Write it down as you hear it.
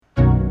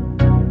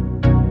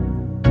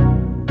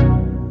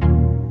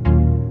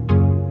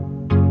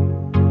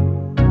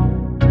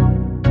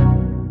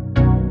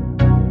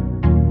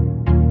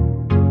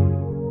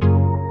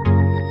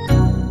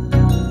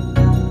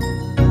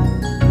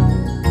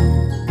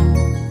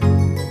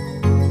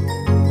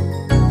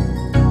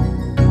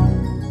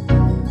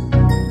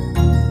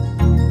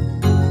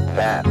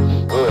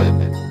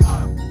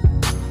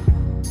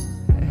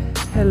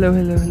Hello,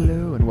 hello,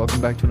 hello, and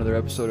welcome back to another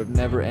episode of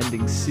Never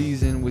Ending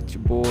Season with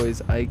your boys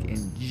Ike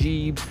and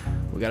Jeeb.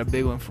 We got a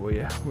big one for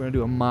you. We're gonna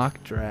do a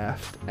mock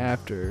draft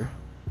after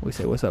we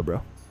say what's up,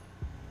 bro.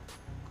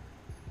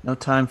 No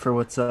time for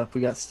what's up.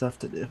 We got stuff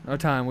to do. No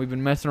time. We've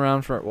been messing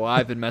around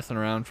I've been messing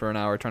around for an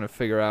hour trying to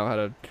figure out how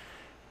to.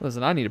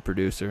 Listen, I need a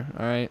producer.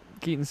 All right.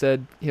 Keaton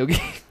said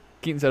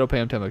Keaton said he'll pay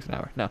him $10 an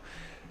hour. Now,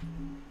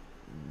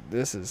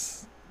 this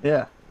is.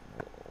 Yeah,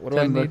 What do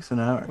I need? $10 an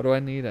hour. What do I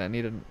need? I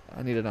need an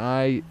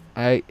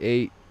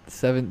i8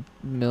 7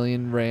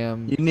 million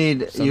RAM. You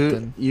need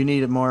something. you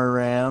need more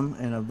RAM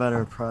and a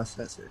better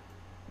processor.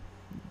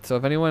 So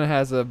if anyone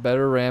has a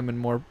better RAM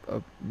and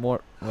a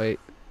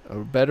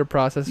better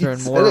processor You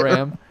and said more it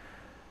RAM,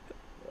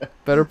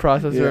 better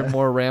processor and Yeah.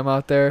 more RAM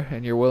out there,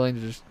 and you're willing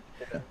to just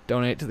Yeah.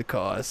 donate to the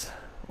cause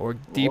or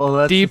Well,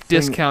 that's deep the thing.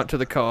 discount to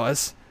the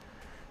cause.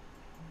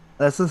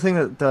 That's the thing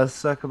that does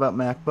suck about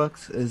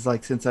MacBooks is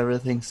like since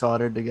everything's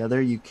soldered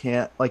together, you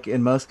can't like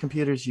in most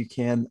computers you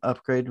can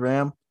upgrade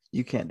RAM.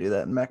 You can't do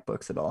that in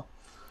MacBooks at all.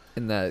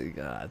 And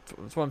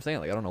that's what I'm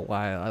saying. Like I don't know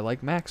why I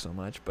like Mac so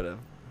much, but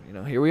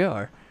here we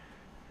are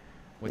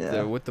with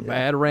Yeah, the yeah.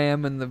 bad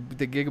RAM and the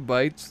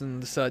gigabytes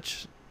and the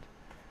such.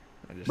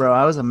 Bro,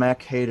 I was a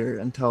Mac hater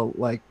until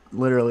like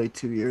literally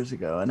 2 years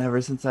ago, and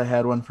ever since I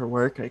had one for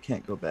work, I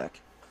can't go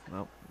back.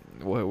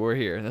 Well, we're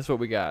here, and that's what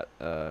we got.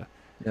 Yeah,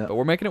 But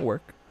we're making it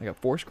work. I got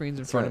 4 screens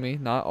in that's front of right.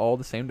 me, not all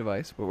the same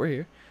device, but we're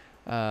here.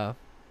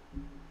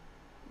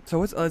 So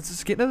let's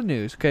just get into the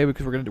news, okay?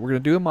 Because we're gonna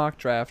do a mock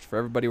draft for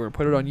everybody. We're gonna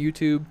put it on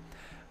YouTube.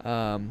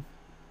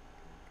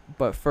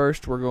 But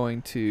first we're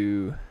going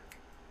to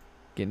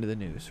get into the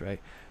news,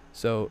 right?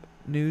 So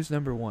news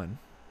number 1.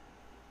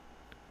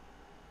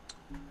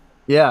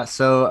 Yeah,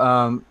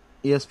 so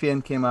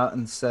ESPN came out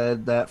and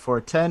said that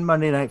for 10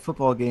 Monday Night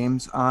Football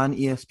games on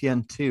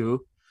ESPN2,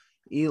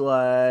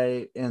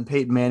 Eli and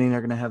Peyton Manning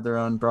are going to have their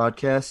own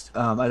broadcast.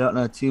 I don't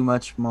know too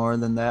much more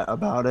than that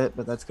about it,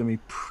 but that's going to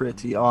be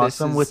pretty This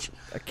awesome. is Which,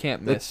 I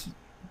can't the, miss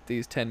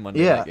these 10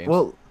 Monday yeah, night games.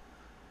 well,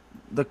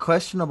 the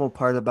questionable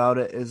part about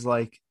it is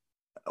like,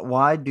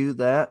 why do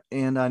that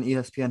and on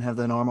ESPN have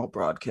the normal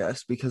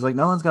broadcast? Because like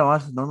no one's going to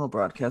watch the normal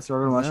broadcast. They're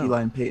going to watch No.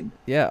 Eli and Peyton.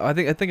 Yeah, I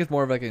think it's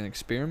more of like an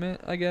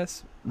experiment, I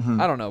guess. Hmm.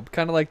 I don't know,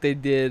 kind of like they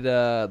did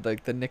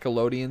like the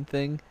Nickelodeon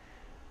thing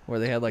where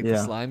they had like the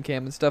Yeah, slime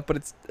cam and stuff,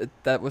 but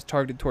that was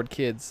targeted toward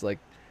kids. Like,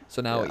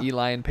 so now yeah,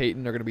 Eli and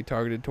Peyton are going to be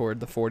targeted toward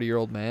the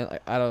 40-year-old man.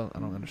 Like, I don't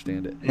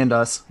understand it. and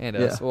us. And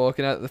Yeah, us. Well,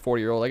 looking at the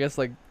 40-year-old, I guess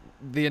like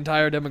the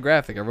entire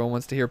demographic, everyone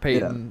wants to hear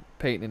yeah.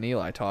 Peyton and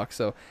Eli talk.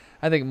 So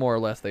I think more or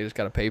less they just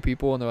got to pay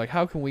people, and they're like,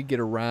 how can we get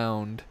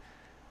around,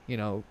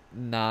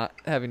 not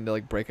having to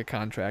like break a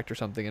contract or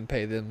something and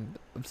pay them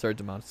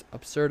absurd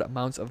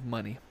amounts of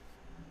money.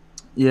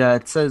 Yeah,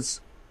 it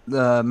says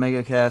the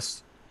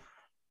MegaCast,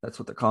 that's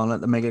what they're calling it.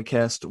 The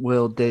MegaCast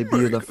will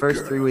debut the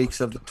first 3 weeks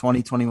of the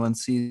 2021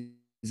 season,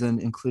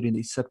 including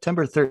the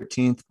September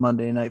 13th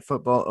Monday Night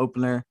Football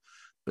opener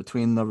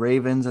between the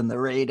Ravens and the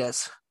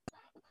Raiders.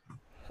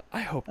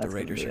 I hope the That's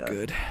going to Raiders be are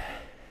good.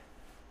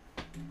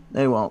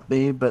 They won't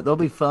be, but they'll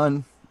be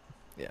fun.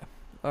 Yeah.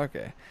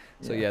 Okay.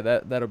 So Yeah. yeah,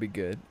 that'll be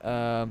good.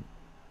 Yeah.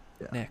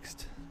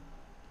 Next.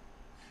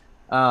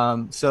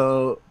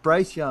 So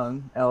Bryce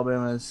Young,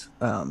 Alabama's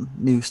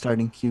new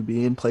starting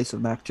QB in place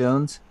of Mac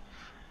Jones.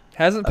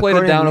 Hasn't played a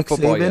According to down of Nick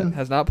football yet. Saban,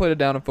 Has not played a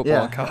down of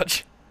football in yeah,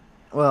 college.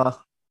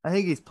 well, I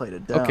think he's played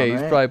it down, Okay,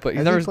 he's right? probably played. He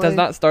Has he never has played?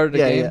 not started a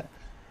Yeah, game.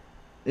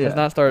 yeah, Has yeah,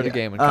 not started a yeah.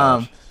 game in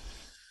college.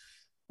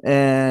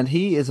 And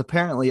he is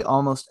apparently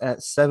almost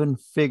at 7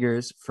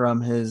 figures from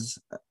his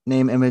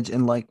name, image,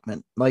 and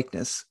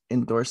likeness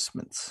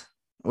endorsements,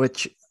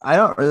 which I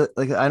don't really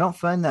like. I don't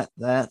find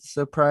that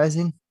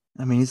surprising.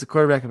 I mean, he's the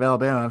quarterback of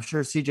Alabama. I'm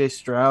sure C.J.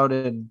 Stroud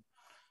and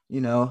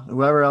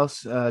whoever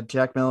else,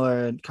 Jack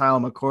Miller and Kyle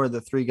McCord,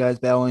 the 3 guys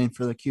battling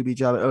for the QB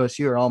job at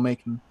OSU, are all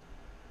making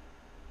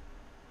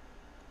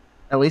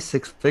at least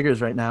 6 figures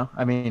right now.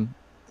 I mean,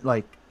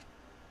 like,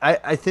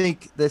 I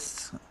think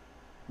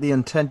the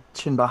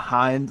intention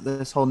behind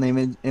this whole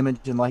name,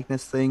 image, and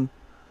likeness thing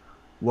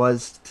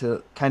was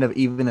to kind of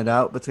even it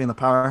out between the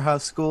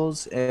powerhouse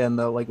schools and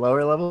the like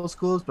lower level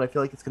schools, but I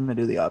feel like it's going to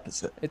do the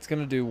opposite. It's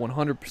gonna do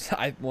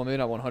 100%. Well, maybe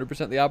not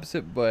 100% the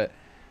opposite, but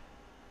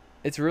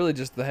it's really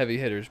just the heavy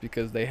hitters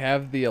because they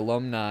have the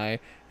alumni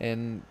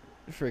and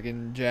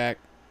freaking I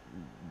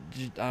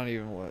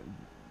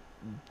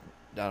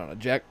don't know,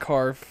 Jack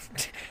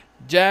Carf,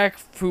 Jack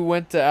who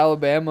went to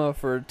Alabama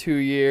for 2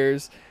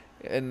 years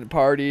and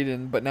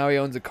partied, but now he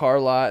owns a car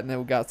lot and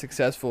then got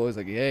successful. He's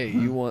like, hey,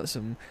 you want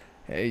some?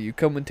 Hey, you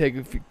come and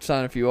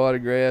sign a few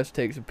autographs,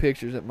 take some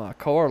pictures at my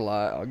car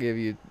lot. I'll give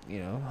you,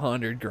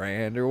 100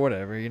 grand or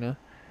whatever. Yeah,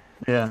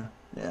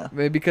 yeah.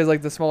 Maybe because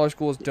like the smaller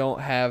schools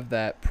don't have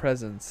that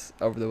presence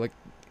over the like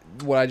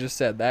what I just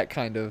said, that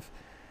kind of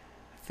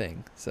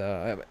thing.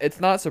 So it's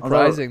not Although,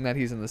 surprising that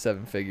he's in the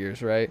 7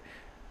 figures, right?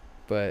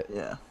 But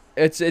yeah,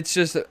 it's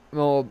just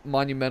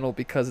monumental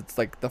because it's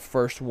like the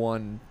first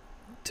one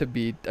to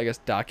be, I guess,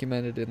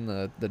 documented in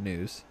the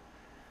news.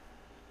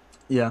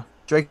 yeah.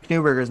 Drake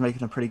Newberger is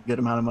making a pretty good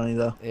amount of money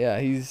though. Yeah,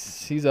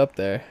 he's up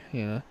there.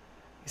 He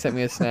sent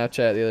me a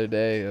Snapchat the other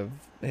day of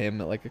him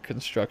at like a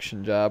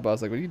construction job. I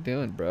was like, "What are you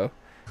doing, bro?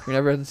 You're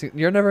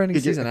a never ending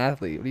Could you, season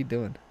athlete. What are you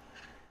doing?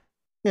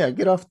 yeah,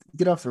 get off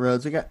the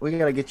roads. We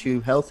gotta get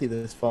you healthy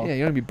this Yeah, fall. you don't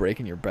need to be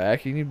breaking your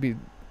back. You need to be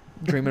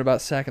dreaming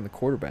about sacking the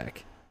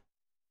quarterback."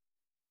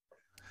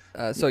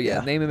 So yeah,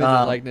 Yeah. name, image,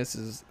 and likeness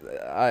is.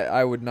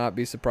 I would not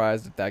be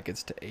surprised if that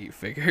gets to 8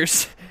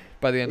 figures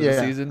by the end of the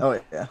Yeah. season. Oh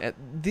yeah. And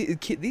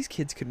these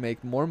kids could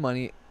make more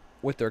money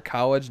with their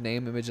college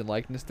name, image, and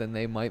likeness than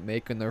they might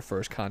make in their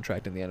first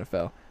contract in the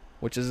NFL,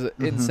 which is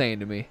Mhm.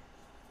 insane to me.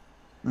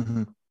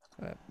 Mhm.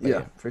 But Yeah,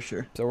 yeah, for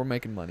sure. so we're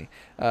making money.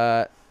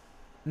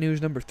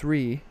 News number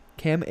 3: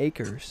 Cam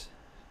Akers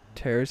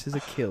tears his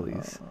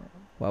Achilles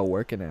while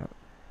working out.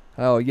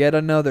 Oh, yet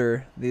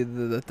another.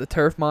 The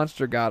turf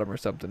monster got him or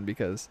something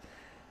because,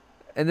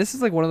 and this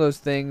is like one of those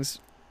things.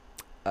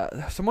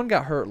 Someone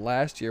got hurt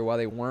last year while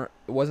they weren't.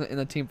 It wasn't in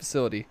the team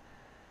facility,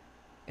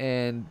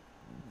 and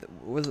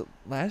was it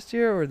last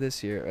year or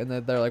this year? And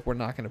they're like, we're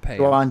not going to pay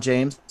him. Juwan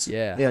James.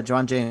 Yeah. Yeah,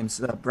 Juwan James,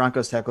 the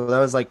Broncos tackle. That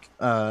was like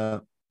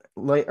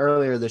late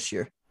earlier this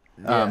year.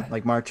 Yeah.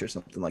 Like March or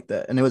something like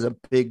that. And it was a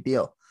big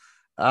deal.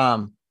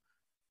 Um,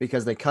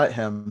 because they cut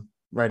him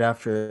right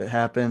after it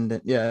happened.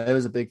 And yeah, it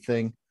was a big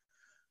thing.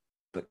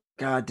 But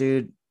God,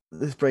 dude,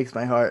 this breaks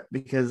my heart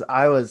because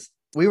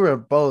we were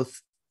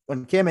both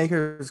when Cam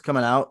Akers was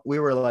coming out, we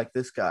were like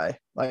this guy,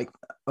 like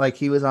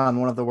he was on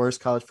one of the worst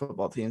college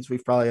football teams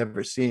we've probably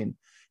ever seen,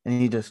 and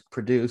he just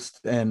produced.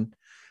 And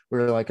we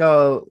were like,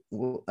 oh,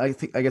 well, I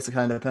guess it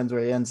kind of depends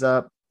where he ends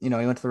up. He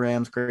went to the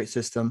Rams, great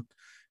system,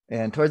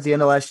 and towards the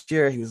end of last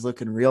year, he was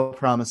looking real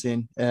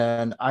promising,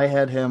 and I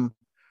had him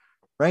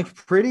ranked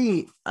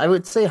pretty, I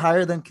would say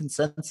higher than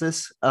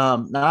consensus.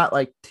 Not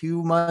like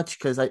too much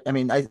because I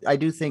mean I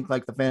do think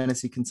like the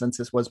fantasy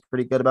consensus was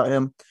pretty good about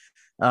him.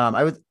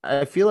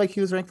 I feel like he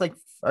was ranked like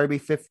RB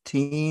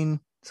 15,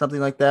 something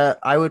like that.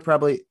 I would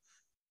probably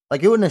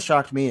like it wouldn't have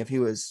shocked me if he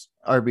was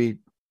RB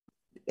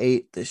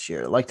 8 this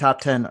year, like top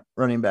 10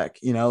 running back.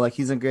 Like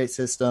he's in a great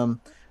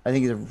system. I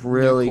think he's a New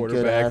really good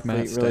quarterback, Matt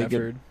athlete, really good.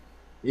 Stafford.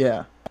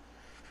 Yeah.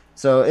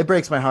 So it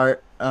breaks my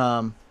heart.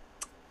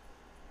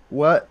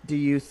 What do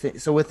you think?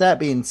 So with that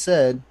being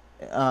said,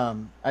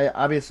 I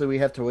obviously we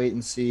have to wait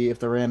and see if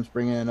the Rams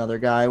bring in another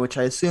guy, which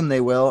I assume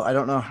they will. I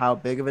don't know how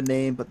big of a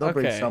name, but they'll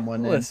bring Okay,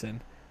 someone in.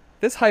 listen.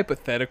 This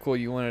hypothetical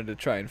you wanted to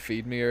try and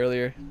feed me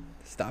earlier,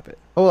 stop it.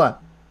 Hold on.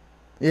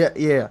 Yeah,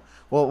 yeah.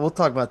 Well, we'll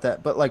talk about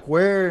that. But like,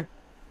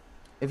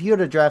 if you had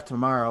a draft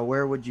tomorrow,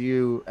 where would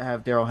you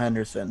have Daryl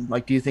Henderson?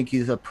 Like, do you think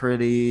he's a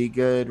pretty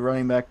good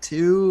running back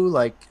too?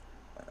 Like,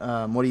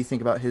 what do you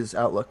think about his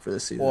outlook for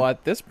this Well, season?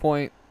 at this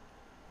point,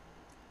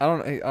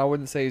 I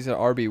wouldn't say he's an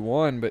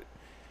RB1, but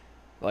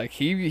like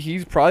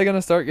he's probably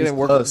gonna start He's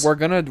getting. close. We're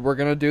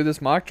gonna do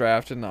this mock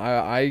draft, and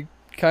I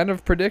kind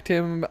of predict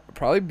him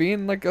probably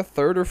being like a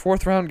third or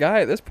fourth round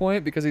guy at this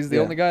point because he's the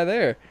Yeah, only guy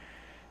there.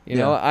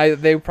 yeah,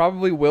 They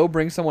probably will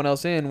bring someone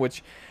else in,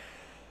 which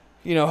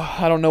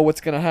I don't know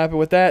what's gonna happen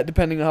with that.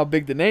 Depending on how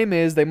big the name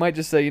is, they might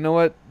just say, you know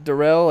what,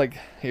 Darrell, like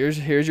here's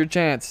your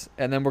chance,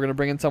 and then we're gonna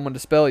bring in someone to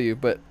spell you.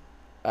 But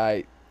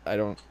I I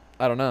don't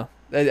know.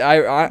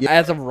 yeah.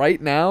 As of right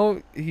now,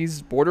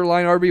 he's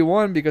borderline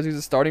RB1 because he's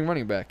a starting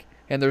running back,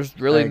 and there's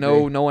I really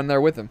agree. no one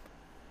there with him.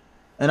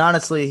 And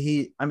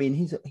honestly, I mean,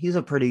 he's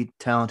a pretty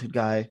talented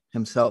guy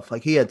himself.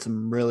 Like he had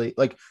some really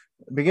like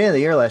beginning of the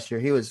year last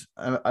year, he was.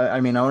 I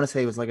mean, I want to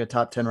say he was like a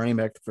top 10 running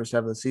back the first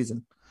half of the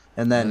season,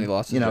 and And then he then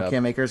lost his job.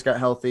 Cam Akers got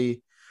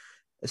healthy.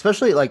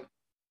 Especially like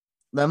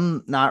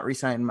them not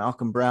re-signing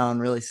Malcolm Brown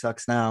really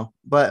sucks now,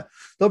 but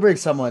they'll bring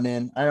someone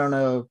in. I don't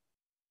know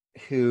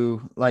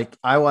who. Like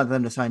I want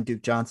them to sign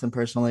Duke Johnson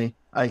personally.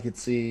 I could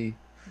see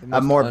The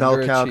a most more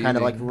bell cow kind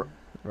of like underachieving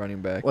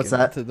running back, what's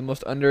and that? the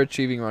most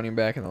underachieving running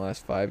back in the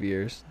last 5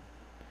 years,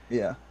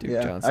 Yeah, Duke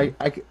yeah. Johnson.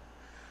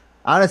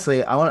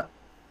 Honestly, I want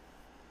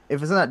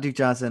if it's not Duke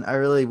Johnson, I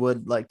really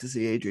would like to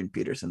see Adrian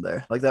Peterson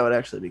there. Like that would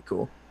actually be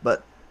cool.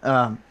 But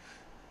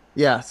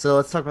yeah, so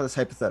let's talk about this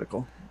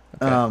hypothetical.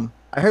 Okay.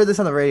 I heard this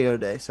on the radio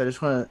today, so I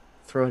just want to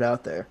throw it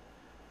out there.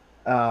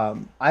 I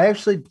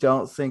actually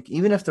don't think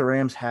even if the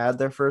Rams had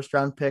their first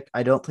round pick,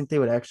 I don't think they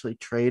would actually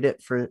trade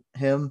it for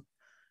him.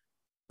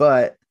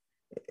 But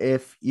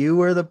if you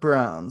were the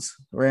Browns,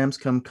 Rams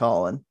come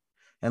calling,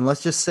 and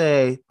let's just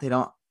say they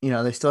don't,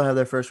 they still have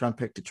their first round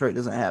pick. Detroit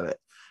doesn't have it.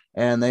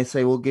 And they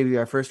say, we'll give you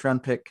our first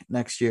round pick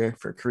next year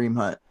for Kareem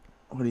Hunt.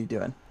 What are you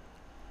doing?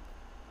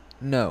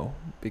 No,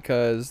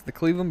 because the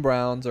Cleveland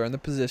Browns are in the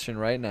position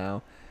right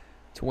now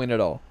to win it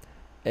all.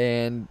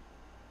 And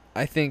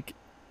I think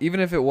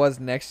even if it was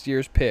next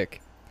year's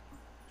pick,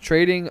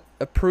 trading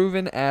a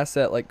proven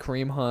asset like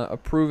Kareem Hunt, a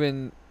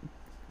proven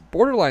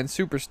borderline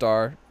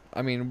superstar,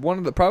 I mean, one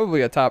of the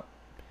probably a top.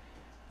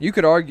 You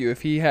could argue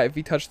if he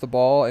touched the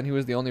ball and he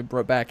was the only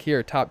back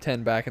here, top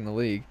 10 back in the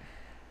league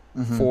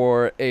Mm-hmm.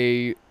 for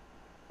a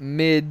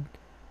mid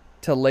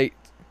to late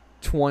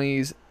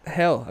 20s,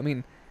 hell, I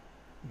mean,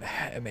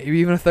 maybe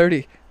even a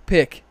 30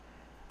 pick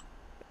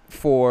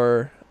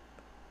for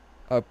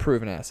a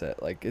proven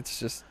asset. Like it's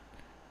just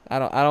I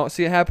don't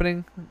see it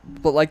happening.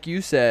 But like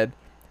you said,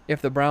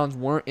 if the Browns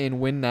weren't in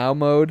win now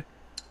mode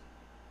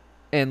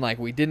and like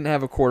we didn't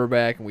have a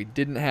quarterback and we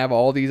didn't have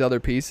all these other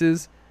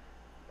pieces,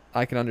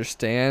 I can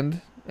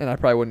understand, and I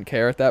probably wouldn't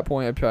care at that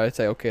point. I'd probably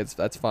say, okay,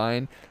 that's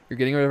fine. You're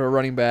getting rid of a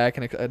running back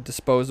and a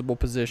disposable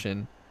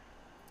position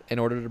in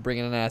order to bring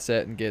in an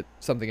asset and get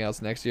something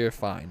else next year.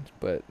 Fine,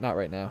 but not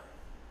right now.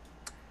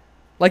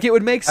 Like it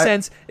would make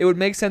sense. It would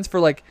make sense for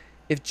like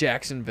if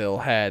Jacksonville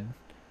had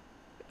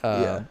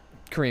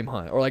Kareem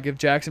Hunt, or like if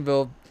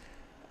Jacksonville.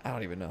 I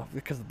don't even know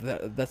because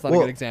that's not a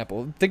good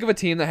example. Think of a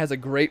team that has a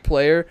great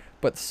player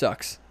but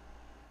sucks.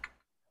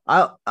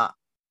 I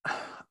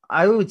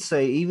would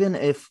say even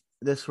if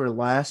this were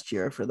last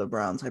year for the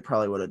Browns, I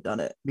probably would have done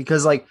it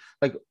because like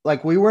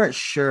we weren't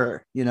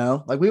sure,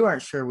 like we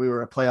weren't sure we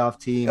were a playoff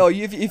team. Oh,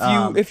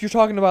 if you're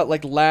talking about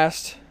like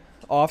last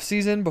off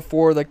season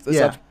before like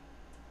the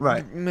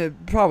right,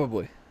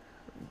 probably,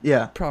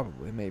 yeah,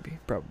 probably, maybe,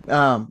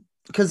 probably.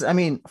 Because I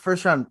mean,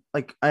 first round,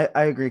 like I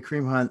agree,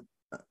 Kareem Hunt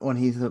when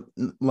he's a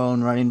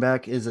lone running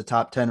back is a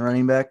top 10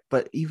 running back,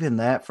 but even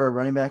that for a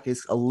running back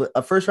is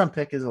a first round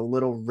pick is a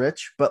little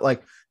rich. But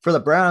like for the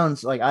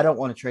Browns, like I don't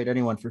want to trade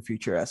anyone for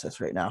future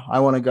assets right now. I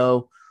want to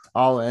go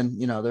all in.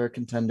 They're a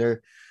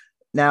contender.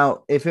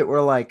 Now, if it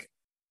were like,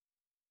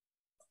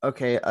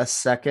 okay, a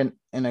second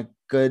and a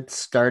good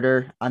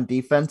starter on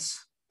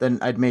defense, then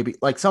I'd maybe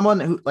like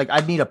someone who like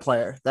I'd need a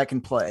player that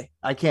can play.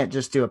 I can't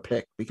just do a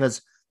pick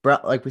because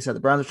like we said,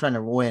 the Browns are trying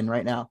to win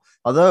right now.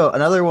 Although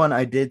another one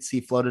I did see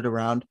floated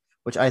around,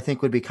 which I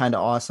think would be kind of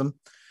awesome.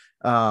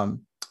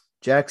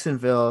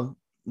 Jacksonville.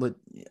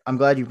 I'm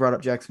glad you brought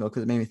up Jacksonville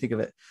because it made me think of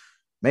it.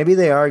 Maybe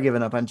they are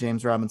giving up on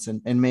James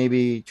Robinson, and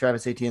maybe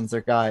Travis Etienne's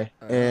their guy,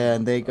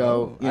 and they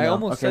go,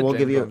 okay, we'll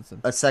give you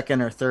a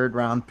second or third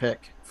round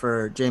pick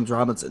for James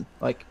Robinson.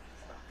 Like,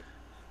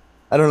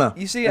 I don't know.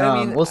 You see, I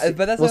mean, we'll see,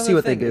 but that's we'll see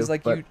what they do. Is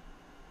like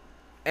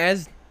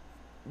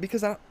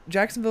because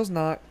Jacksonville's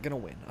not gonna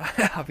win.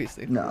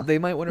 Obviously, no, they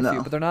might win a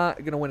few, but they're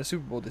not gonna win a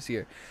Super Bowl this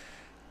year.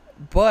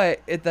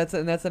 But that's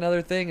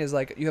another thing is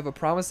like you have a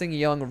promising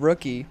young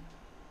rookie,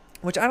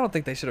 which I don't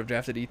think they should have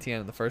drafted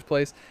Etienne in the first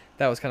place.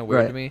 That was kind of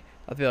weird to me.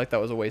 I feel like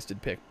that was a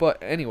wasted pick. But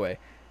anyway,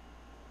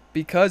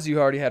 because you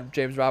already had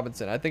James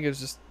Robinson, I think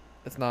it's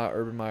not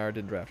Urban Meyer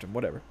didn't draft him,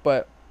 whatever.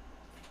 But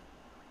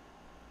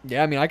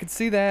yeah, I mean I could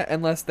see that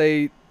unless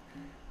they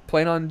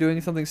plan on doing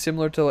something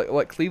similar to like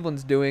what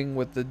Cleveland's doing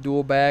with the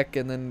dual back,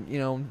 and then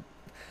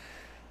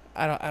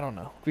I don't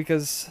know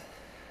because,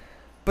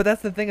 but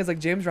that's the thing is like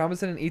James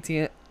Robinson and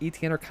Etienne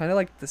are kind of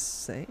like the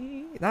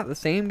same, not the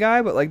same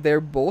guy, but like they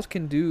both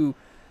can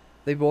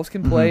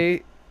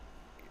play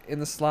in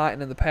the slot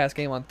and in the pass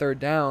game on third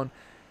down,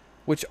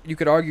 which you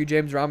could argue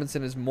James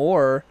Robinson is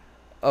more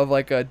of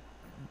like a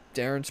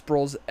Darren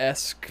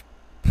Sproles-esque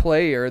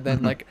player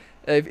than like.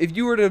 If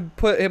you were to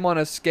put him on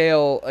a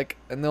scale, like,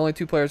 and the only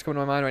two players coming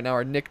to my mind right now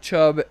are Nick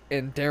Chubb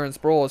and Darren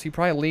Sproles, he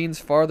probably leans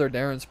farther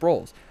Darren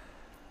Sproles.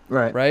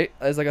 Right?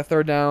 As like a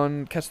third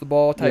down, catch the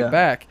ball type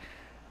back.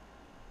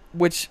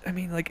 Which, I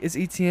mean, like, is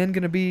Etienne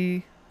going to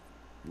be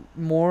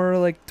more,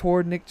 like,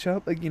 toward Nick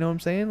Chubb? Like, you know what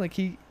I'm saying? Like,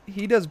 he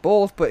does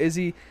both, but is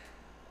he,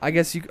 I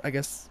guess.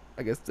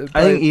 I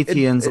think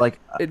Etienne's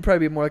it'd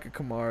probably be more like a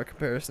Kamara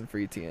comparison for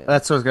Etienne.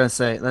 That's what I was going to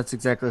say. That's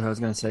exactly what I was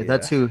going to say. Yeah.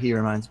 That's who he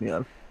reminds me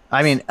of.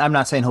 I mean, I'm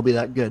not saying he'll be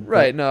that good.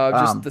 Right, but, no,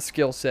 just the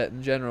skill set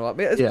in general. I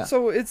mean,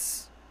 so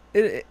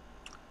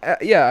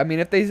yeah, I mean,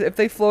 if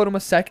they float him a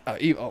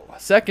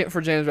second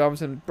for James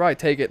Robinson, probably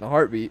take it in a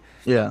heartbeat.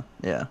 Yeah.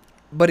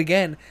 But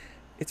again,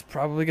 it's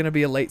probably going to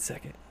be a late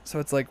second. So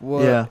it's like,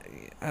 well, yeah.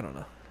 I don't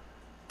know.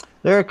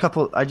 There are a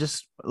couple, I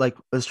just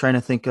was trying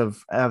to think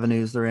of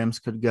avenues the Rams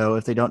could go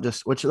if they don't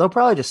which they'll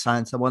probably just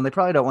sign someone. They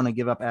probably don't want to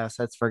give up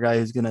assets for a guy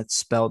who's going to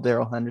spell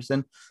Darrell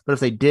Henderson. But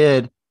if they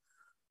did,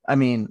 I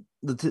mean,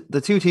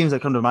 the two teams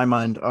that come to my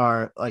mind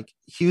are like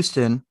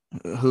Houston,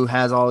 who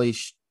has all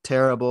these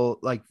terrible,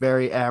 like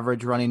very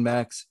average running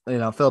backs,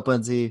 Philip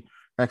Lindsay,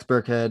 Rex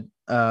Burkhead,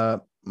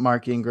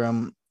 Mark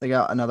Ingram. They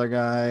got another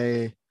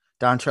guy,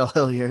 Dontrell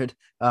Hilliard.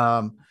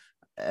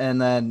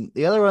 And then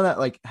the other one that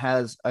like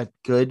has a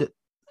good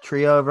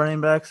trio of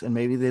running backs, and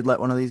maybe they'd let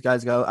one of these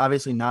guys go.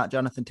 Obviously not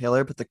Jonathan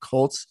Taylor, but the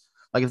Colts,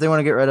 like if they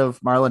want to get rid of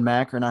Marlon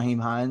Mack or Naheem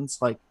Hines,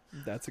 like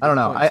that's a good I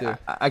don't know. Too.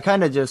 I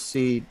kind of just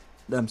see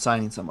them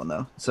signing someone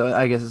though, so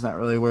I guess it's not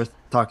really worth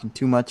talking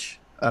too much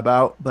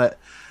about. But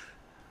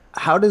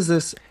how does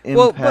this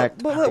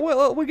impact?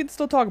 Well, we can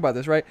still talk about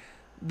this, right?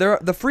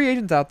 The free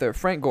agents out there,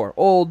 Frank Gore,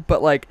 old,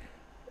 but like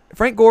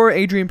Frank Gore,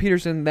 Adrian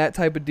Peterson, that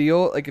type of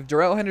deal. Like if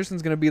Darrell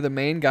Henderson's going to be the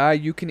main guy,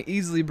 you can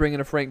easily bring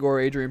in a Frank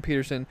Gore, Adrian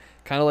Peterson,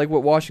 kind of like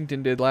what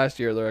Washington did last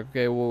year. They're like,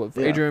 okay, well, if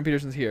Adrian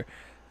Peterson's here,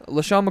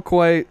 LaShawn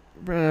McCoy,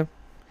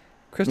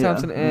 Chris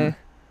Thompson,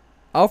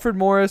 Alfred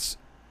Morris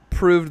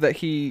proved that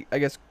he, I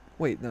guess.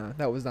 Wait, no,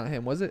 that was not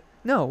him, was it?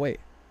 No, wait.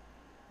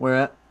 Where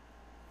at?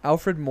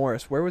 Alfred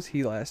Morris. Where was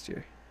he last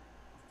year?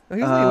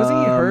 Wasn't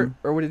he hurt,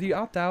 or did he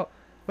opt out?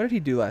 What did he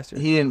do last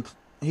year? He didn't.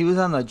 He was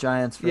on the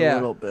Giants for a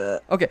little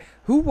bit. Okay,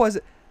 who was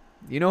it?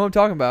 You know who I'm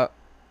talking about.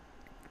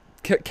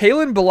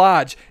 Kalen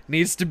Ballage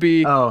needs to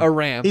be Oh, a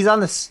Ram. he's on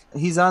this.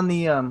 He's on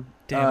the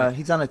Damn it.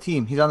 He's on a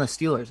team. He's on the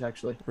Steelers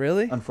actually.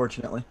 Really?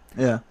 Unfortunately,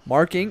 yeah.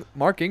 Mark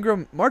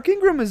Ingram. Mark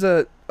Ingram is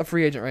a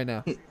free agent right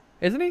now, He,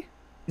 isn't he?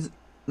 he's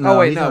Oh no,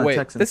 wait, he's no on the wait.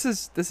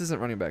 Texans. This isn't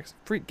running backs.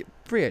 Free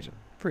agent.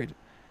 Free agent.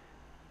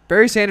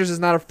 Barry Sanders is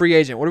not a free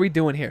agent. What are we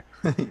doing here?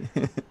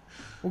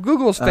 Well,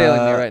 Google's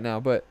failing me right now,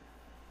 but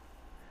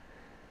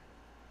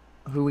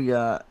Who we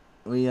got?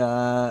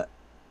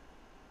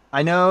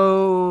 I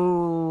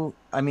know.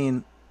 I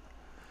mean,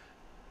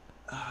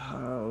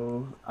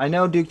 I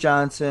know Duke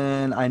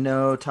Johnson. I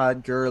know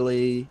Todd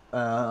Gurley.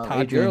 Todd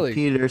Adrian Gurley,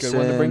 Peterson. good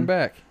one to bring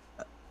back.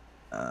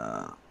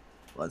 Uh,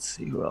 let's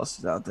see who else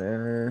is out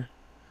there.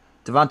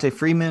 Devontae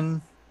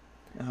Freeman.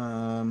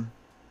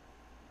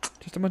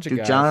 Just a bunch of Duke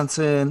guys.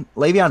 Johnson.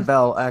 Le'Veon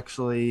Bell.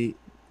 Actually,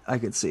 I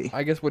could see.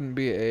 I guess wouldn't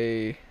be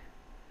a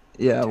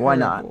Yeah, why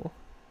not? terrible-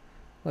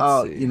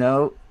 Let's see. You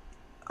know,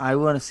 I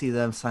want to see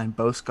them sign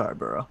Bo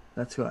Scarborough.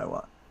 That's who I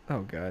want.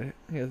 Oh god,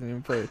 he hasn't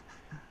even played.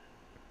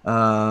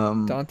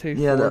 Dante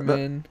Yeah,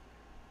 Foreman.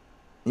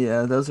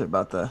 yeah, those are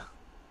about the.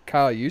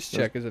 Kyle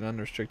Juszczyk is an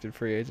unrestricted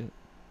free agent.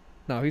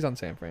 No, he's on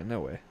San Fran. No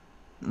way.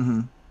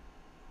 Hmm.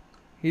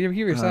 He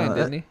resigned, Uh,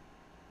 didn't he?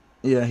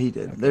 Yeah, he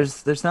did. Okay.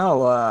 There's not a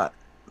lot,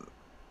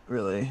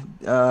 really.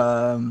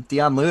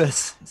 Deion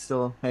Lewis is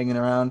still hanging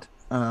around.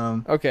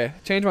 Okay,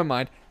 change my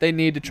mind. They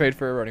need to trade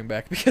for a running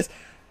back because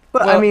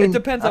But well, I mean, it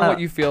depends on what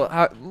you feel.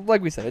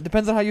 Like we said, it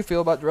depends on how you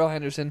feel about Darrell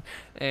Henderson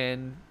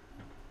and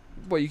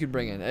what you can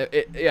bring in.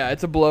 Yeah,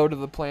 it's a blow to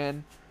the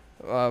plan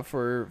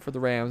for the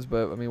Rams,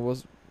 but I mean,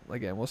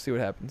 we'll see what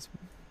happens.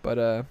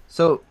 But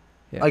So,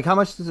 yeah. like, how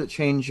much does it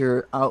change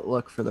your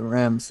outlook for the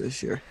Rams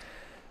this year?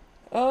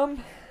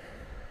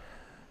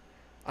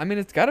 I mean,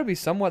 it's got to be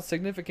somewhat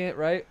significant,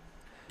 right?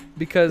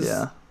 Because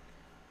Yeah.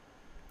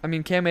 I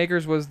mean, Cam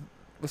Akers was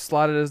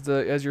slotted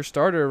as your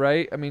starter,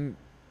 right? I mean,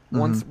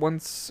 Mhm.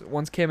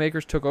 once Cam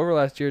Akers took over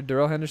last year,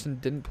 Darrell Henderson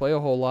didn't play a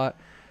whole lot,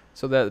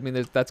 so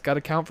that's got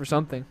to count for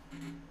something.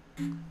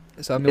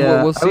 So I mean,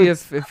 Yeah, we'll I see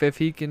would- if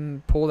he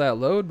can pull that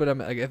load, but I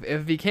mean, like,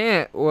 if he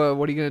can't, well,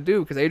 what are you gonna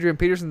do? Because Adrian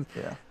Peterson,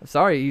 Yeah. I'm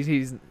sorry,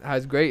 he's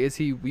as great as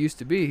he used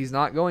to be. He's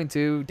not going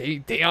to.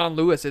 Deion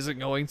Lewis isn't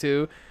going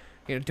to.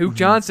 You know, Duke Mhm.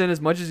 Johnson, as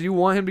much as you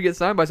want him to get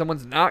signed by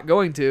someone's not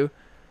going to.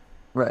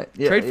 Right.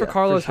 Yeah, Trade for yeah,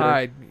 Carlos sure.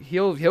 Hyde.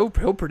 He'll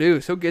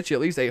produce. He'll get you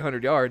at least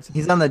 800 yards.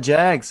 He's on the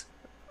Jags.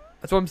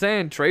 That's what I'm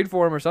saying. Trade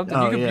for him or something.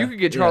 Oh, You yeah, could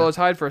get yeah. Carlos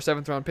Hyde for a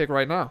 7th round pick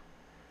right now,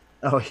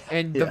 Oh yeah.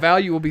 and Yeah. the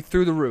value will be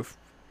through the roof.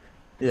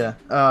 Yeah.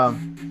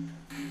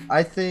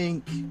 I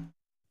think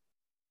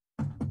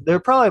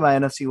they're probably my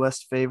NFC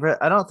West favorite.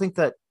 I don't think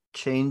that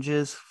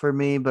changes for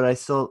me, but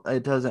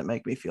it doesn't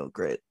make me feel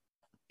great.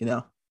 You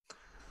know?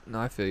 No,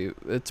 I feel you,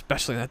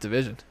 especially in that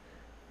division.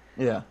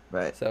 Yeah.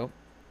 Right. So,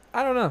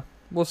 I don't know.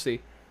 We'll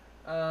see.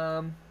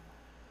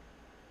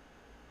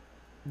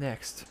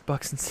 Next,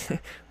 Bucks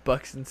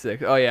and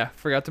 6. Oh yeah,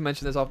 forgot to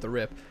mention this off the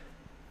rip.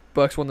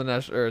 Bucks won the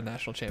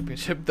national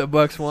championship. The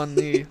Bucks won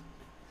the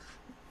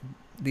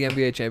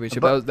NBA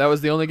championship. That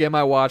was the only game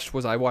I watched.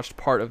 I watched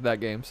part of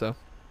that game. So,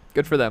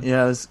 good for them.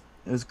 Yeah, it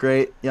was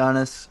great.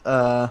 Giannis,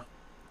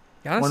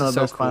 Giannis one of is the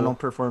so best cool. final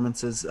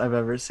performances I've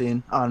ever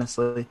seen,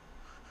 honestly.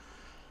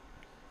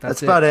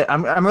 That's it. about it.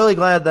 I'm really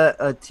glad that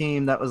a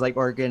team that was like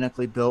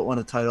organically built won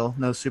a title.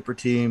 No super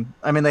team.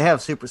 I mean, they have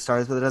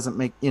superstars, but it doesn't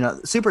make,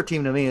 super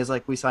team to me is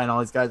like we sign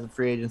all these guys in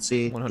free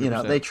agency.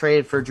 100%. They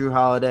traded for Drew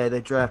Holiday. They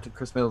drafted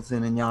Chris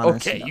Middleton and Giannis.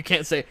 Okay, you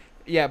can't say.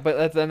 Yeah,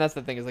 but that's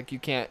the thing is like you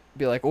can't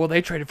be like, well,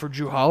 they traded for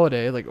Drew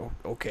Holiday. Like,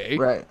 okay,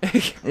 Right.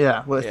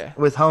 Yeah,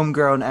 with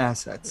homegrown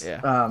assets.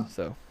 Yeah.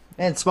 So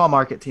And small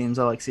market teams,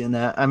 I like seeing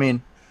that. I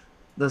mean,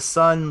 the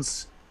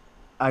Suns,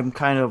 I'm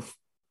kind of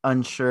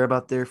unsure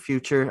about their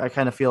future. I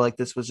kind of feel like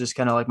this was just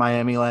kind of like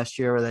Miami last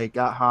year where they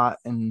got hot,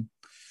 and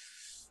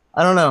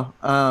I don't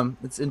know.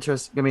 It's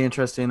gonna be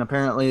interesting.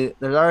 Apparently,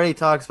 there's already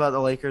talks about the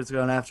Lakers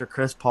going after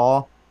Chris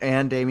Paul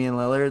and Damian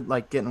Lillard,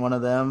 like getting one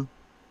of them.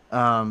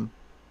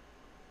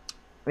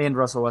 And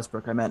Russell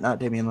Westbrook, I meant, not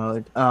Damian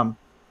Lillard.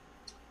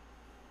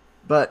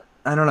 But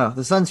I don't know.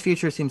 The Suns'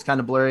 future seems kind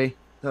of blurry.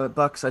 The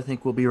Bucks, I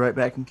think, will be right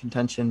back in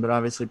contention, but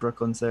obviously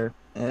Brooklyn's there,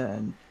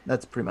 and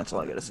that's pretty much all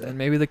I gotta say. and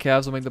maybe the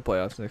Cavs will make the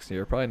playoffs next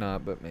year. Probably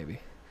not, but maybe.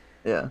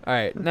 Yeah. All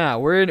right, now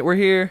we're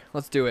here.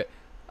 Let's do it.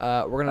 We're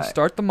gonna All right.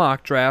 start the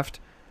mock draft.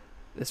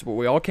 This is what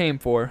we all came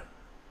for.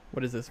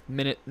 What is this?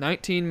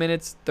 19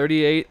 minutes,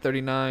 38,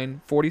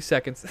 39, 40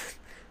 seconds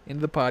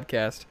into the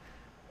podcast.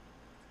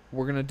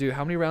 We're gonna do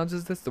how many rounds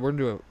is this? We're gonna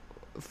do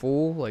a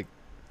full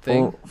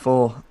thing.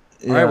 Full.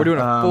 Yeah, All right, we're doing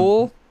a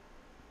full,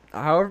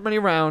 however many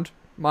round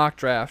mock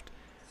draft.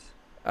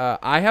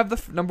 I have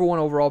the number 1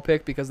 overall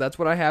pick because that's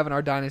what I have in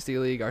our dynasty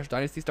league, our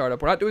dynasty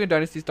startup. We're not doing a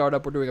dynasty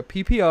startup. We're doing a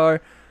PPR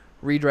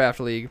redraft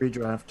league.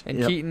 redraft. And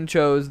Yep. Keaton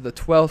chose the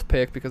 12th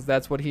pick because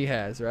that's what he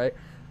has, right?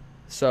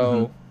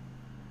 So,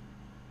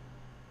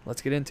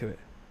 let's get into it.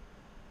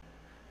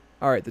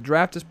 All right, the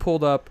draft is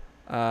pulled up.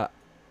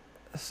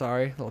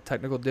 Sorry, little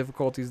technical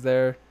difficulties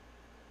there.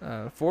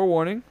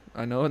 Forewarning,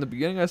 I know in the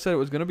beginning I said it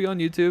was going to be on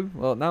YouTube.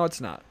 Well, now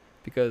it's not.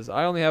 because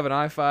I only have an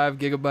i5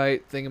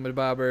 gigabyte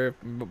thingamabobber,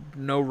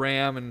 no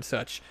RAM and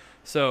such.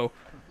 So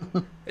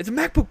it's a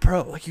MacBook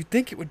Pro. Like, you'd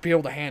think it would be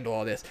able to handle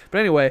all this. But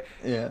anyway,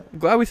 Yeah. I'm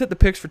glad we set the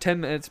picks for 10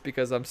 minutes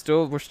because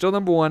we're still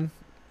number one.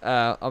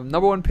 I'm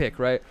number one pick,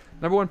 right?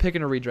 Number one pick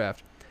in a redraft.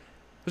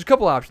 There's a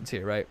couple options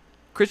here, right?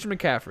 Christian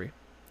McCaffrey.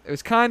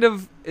 It's kind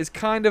of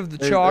the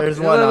chalk. There's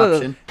one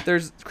option.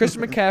 There's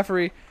Christian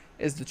McCaffrey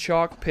is the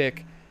chalk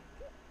pick.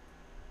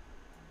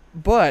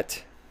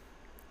 But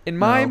in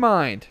my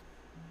mind,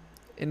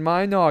 in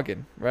my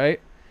noggin, right?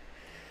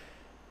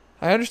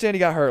 I understand he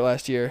got hurt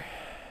last year.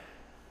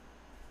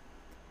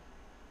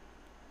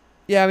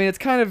 Yeah, I mean, it's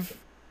kind of.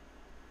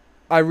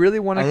 I really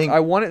want to. I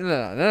wanted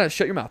no,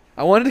 shut your mouth.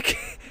 I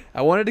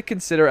wanted to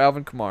consider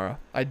Alvin Kamara.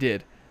 I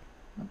did,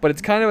 but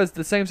it's kind of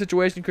the same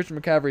situation Christian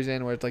McCaffrey's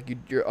in, where it's like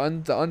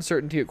the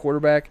uncertainty at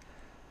quarterback.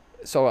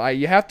 So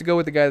you have to go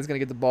with the guy that's going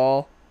to get the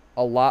ball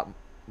a lot.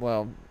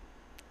 Well,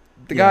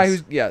 the guy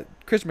who's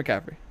Christian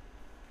McCaffrey.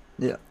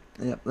 Yeah,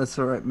 that's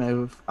the right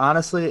move.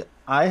 Honestly,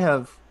 I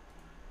have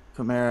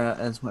Kamara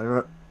as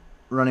my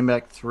running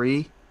back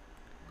 3.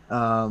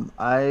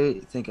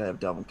 I think I have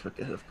Dalvin Cook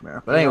ahead of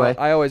Kamara. But anyway,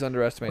 I always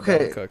underestimate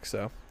Dalvin Cook.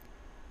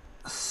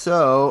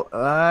 So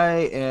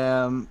I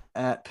am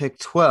at pick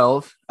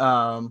 12.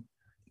 Can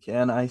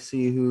I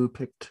see who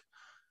picked?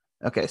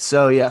 Okay,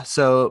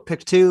 so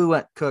pick 2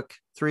 went Cook,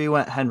 3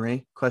 went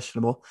Henry,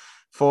 questionable.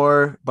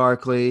 4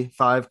 Barkley,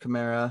 5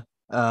 Kamara.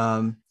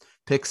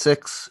 Pick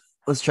 6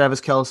 was Travis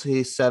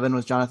Kelce, 7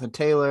 was Jonathan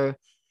Taylor,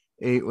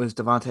 8 was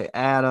Devontae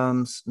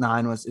Adams,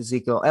 9 was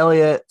Ezekiel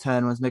Elliott,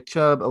 10 was Nick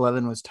Chubb,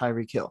 11 was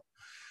Tyreek Hill.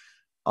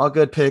 All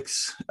good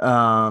picks.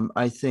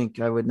 I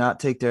think I would not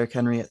take Derrick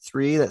Henry at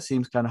 3. That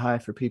seems kind of high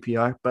for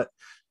PPR, but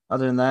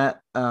other than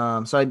that,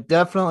 so I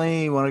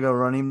definitely want to go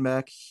running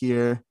back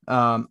here.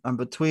 I'm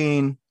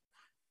between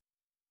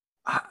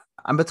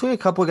a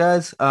couple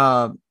guys.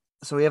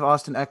 So we have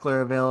Austin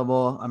Eckler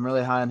available. I'm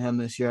really high on him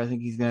this year. I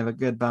think he's going to have a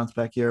good bounce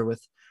back year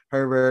with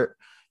Herbert.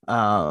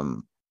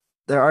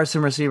 There are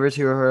some receivers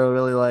here who I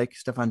really like: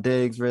 Stephon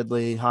Diggs,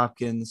 Ridley,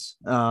 Hopkins.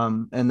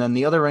 And then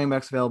the other running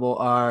backs available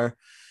are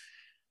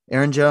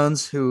Aaron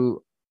Jones,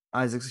 who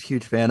Isaac's a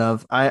huge fan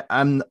of.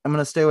 I'm going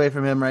to stay away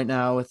from him right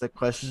now with the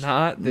question.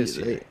 Not this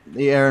year.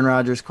 The Aaron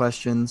Rodgers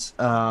questions.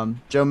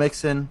 Joe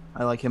Mixon,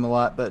 I like him a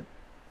lot, but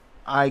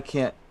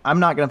I'm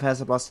not going to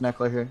pass up Austin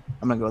Eckler here.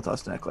 I'm going to go with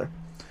Austin Eckler.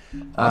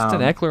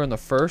 Austin Eckler in the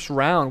first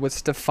round with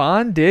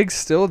Stephon Diggs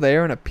still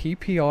there in a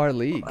PPR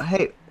league.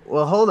 Hey,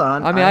 well, hold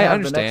on. I mean, I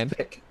understand.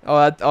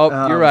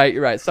 You're right.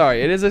 You're right.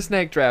 Sorry, it is a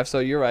snake draft, so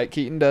you're right.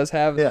 Keaton does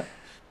have. Yeah.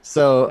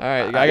 So all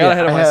right, I got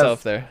ahead of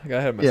myself there. I got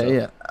ahead of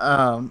myself.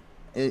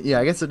 Yeah.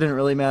 I guess it didn't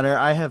really matter.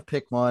 I have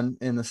pick 1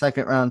 in the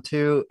second round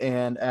too,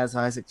 and as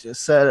Isaac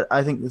just said,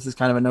 I think this is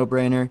kind of a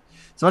no-brainer.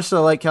 As much as I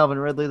like Calvin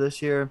Ridley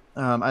this year,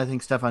 I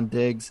think Stephon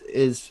Diggs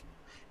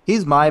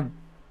he's my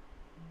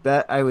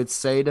bet, I would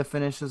say, to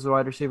finish as the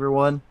wide receiver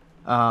 1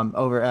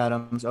 over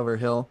Adams, over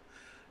Hill.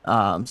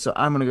 So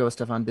I'm gonna go with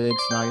Stephon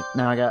Diggs.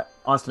 Now I got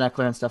Austin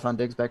Eckler and Stephon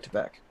Diggs back to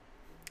back.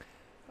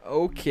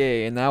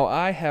 Okay, and now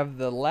I have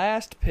the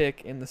last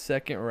pick in the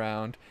second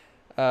round.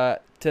 To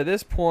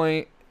this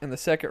point in the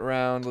second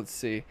round, let's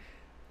see,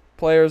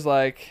 players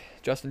like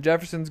Justin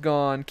Jefferson's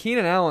gone,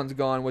 Keenan Allen's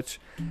gone, which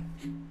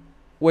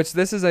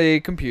this is a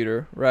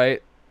computer,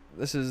 right?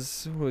 This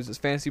is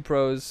Fantasy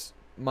Pros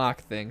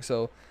mock thing.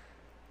 So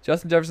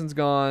Justin Jefferson's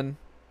gone.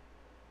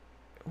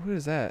 Who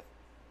is that?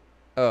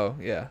 Oh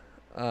yeah.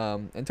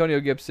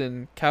 Antonio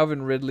Gibson,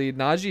 Calvin Ridley,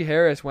 Najee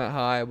Harris went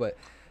high, but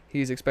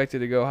he's expected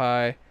to go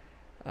high.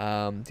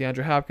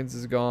 DeAndre Hopkins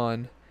is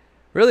gone.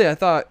 Really, I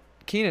thought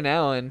Keenan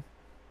Allen,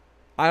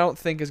 I don't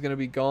think is going to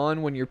be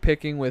gone when you're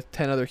picking with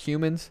 10 other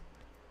humans.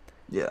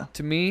 Yeah.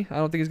 To me, I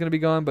don't think he's going to be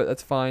gone, but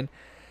that's fine.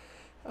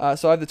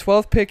 So I have the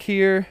 12th pick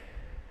here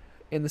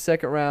in the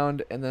second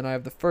round, and then I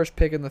have the first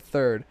pick in the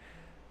third.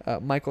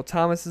 Michael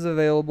Thomas is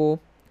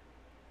available.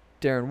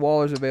 Darren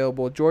Waller's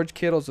available. George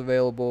Kittle's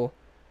available.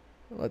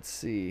 Let's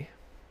see.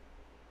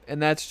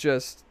 And that's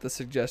just the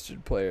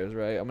suggested players,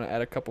 right? I'm going to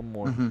add a couple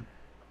more. Mm-hmm.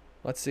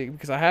 Let's see,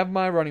 because I have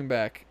my running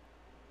back.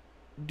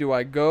 Do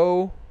I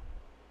go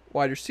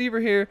wide receiver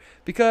here?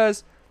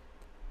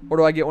 Or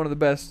do I get one of the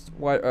best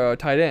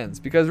tight ends?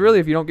 Because really,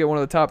 if you don't get one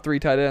of the top 3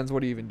 tight ends,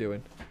 what are you even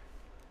doing?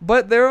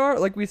 But there are,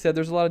 like we said,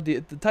 there's a lot of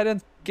the tight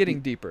ends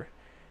getting deeper.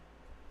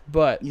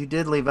 But you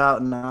did leave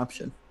out an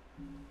option.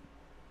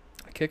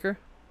 A kicker?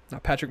 No,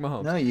 Patrick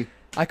Mahomes. No,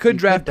 I could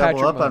draft double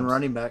Patrick up Mahomes. on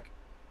running back.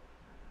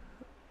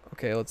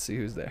 Okay, let's see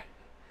who's there.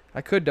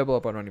 I could double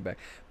up on running back.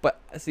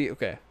 But, see,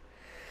 okay.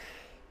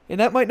 And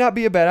that might not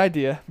be a bad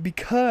idea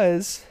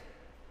because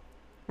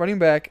running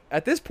back,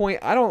 at this point,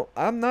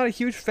 I'm not a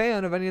huge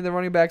fan of any of the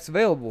running backs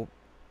available.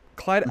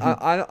 Clyde,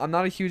 I'm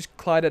not a huge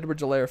Clyde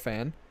Edwards-Helaire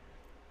fan.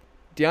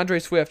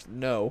 DeAndre Swift,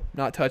 no,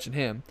 not touching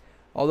him.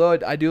 Although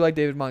I do like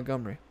David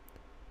Montgomery.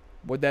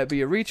 Would that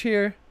be a reach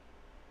here?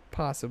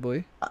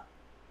 Possibly.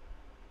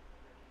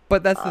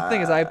 But that's the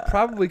thing is I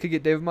probably could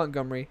get David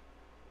Montgomery.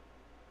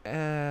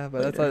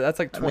 But that's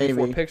like 24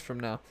 maybe. picks from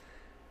now.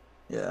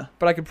 Yeah.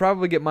 But I could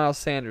probably get Miles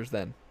Sanders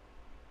then.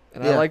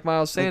 And I like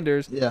Miles Like,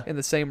 Sanders yeah. in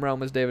the same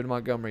realm as David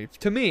Montgomery.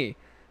 To me,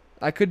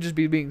 I could just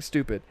be being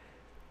stupid.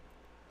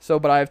 So,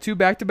 but I have two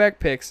back-to-back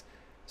picks.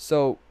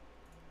 So,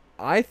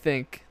 I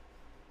think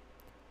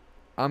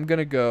I'm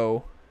gonna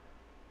go.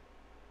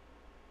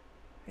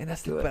 And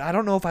Do but it. I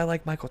don't know if I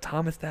like Michael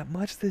Thomas that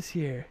much this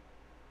year.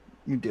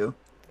 You do.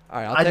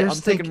 All right, I I'm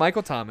just taking think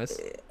Michael Thomas.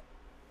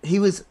 he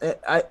was.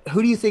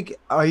 Who do you think?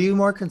 Are you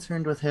more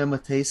concerned with him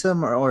with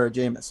Taysom or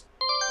Jameis?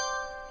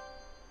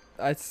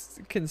 It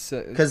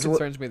Because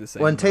concerns me the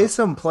same when amount.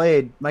 Taysom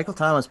played, Michael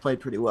Thomas played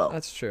pretty well.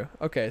 That's true.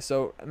 Okay,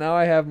 so now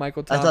I have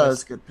Michael I thought it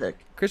was Thomas, a good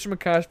pick. Christian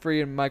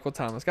McCaffrey, and Michael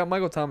Thomas. Got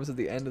Michael Thomas at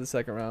the end of the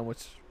second round,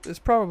 which is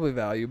probably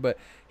value, but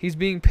he's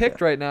being Yeah.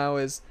 picked right now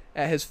as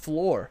at his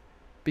floor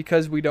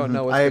because we don't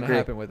know what's I going to agree.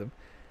 happen with him.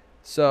 Yeah.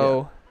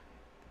 So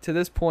to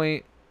this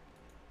point,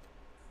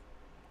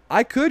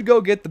 I could go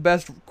get the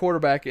best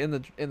quarterback in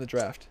the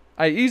draft.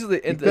 I easily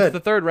You it's could. the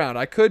third round.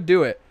 I could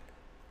do it,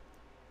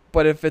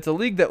 but if it's a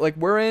league that like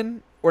we're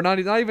in, or not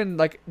even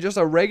like just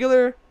a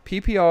regular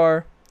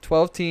PPR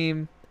 12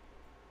 team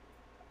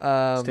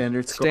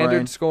Standard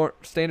scoring.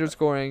 standard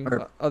scoring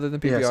Or other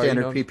than yeah, PPR,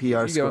 standard PPR you get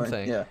what I'm scoring.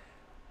 saying. Yeah.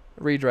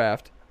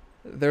 Redraft.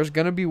 There's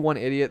gonna be one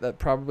idiot that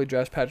probably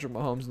drafts Patrick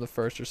Mahomes in the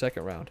first or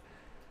second round.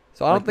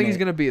 So I don't Like think he's Nate.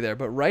 gonna be there.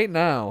 But right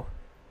now,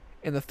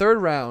 in the third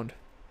round,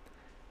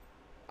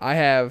 I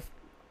have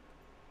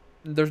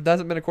there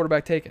hasn't been a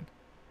quarterback taken.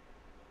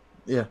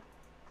 Yeah.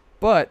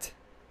 But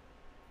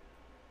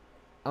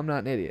I'm not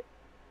an idiot.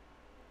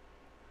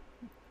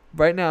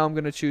 Right now, I'm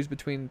gonna choose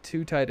between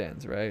two tight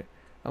ends. Right,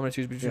 I'm gonna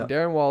choose between Yeah.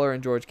 Darren Waller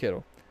and George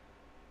Kittle.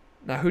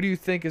 Now, who do you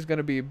think is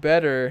gonna be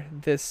better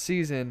this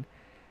season?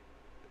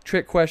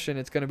 Trick question.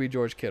 It's gonna be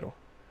George Kittle.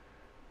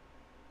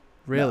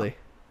 Really,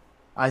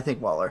 I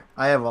think Waller.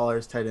 I have Waller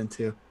as tight end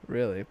too.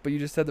 really. But you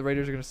just said the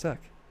Raiders are gonna suck.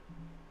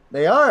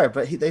 They are,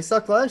 but they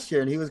sucked last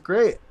year, and he was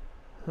great.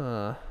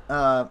 Huh.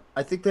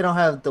 I think they don't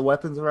have the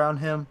weapons around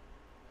him.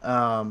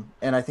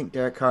 And I think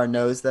Derek Carr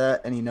knows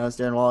that, and he knows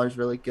Darren Waller's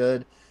really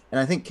good. And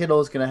I think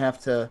Kittle's going to have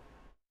to.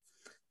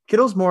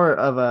 Kittle's more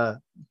of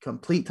a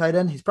complete tight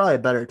end. He's probably a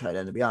better tight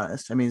end, to be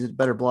honest. I mean, he's a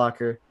better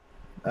blocker.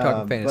 We're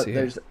talking fantasy But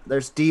here.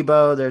 there's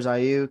Debo, there's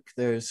Ayuk,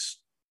 there's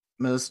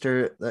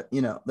Mostert.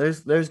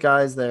 There's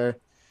guys there.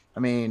 I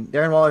mean,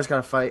 Darren Waller's got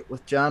to fight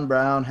with John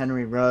Brown,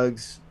 Henry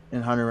Ruggs,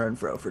 and Hunter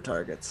Renfrow for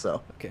targets.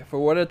 So Okay, for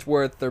what it's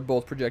worth, they're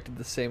both projected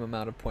the same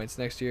amount of points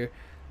next year.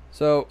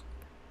 So,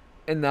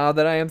 and now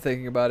that I am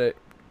thinking about it,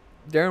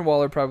 Darren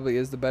Waller probably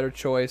is the better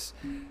choice.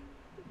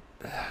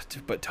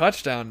 But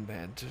touchdown,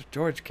 man, just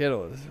George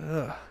Kittle is.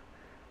 Ugh.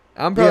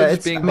 I'm probably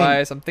just being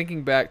biased. I'm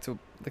thinking back to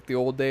like the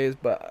old days,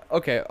 but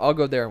okay, I'll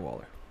go Darren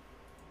Waller.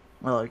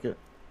 I like it.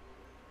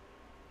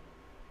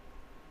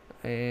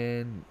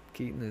 And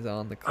Keaton is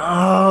on the clock.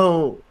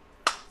 Oh,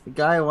 the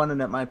guy I wanted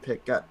at my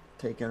pick got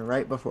taken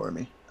right before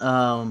me.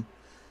 I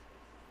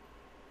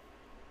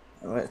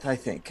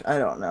think I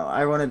don't know.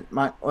 I wanted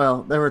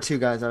there were two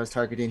guys I was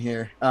targeting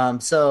here.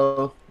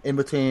 So in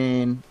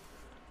between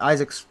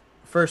Isaac's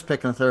first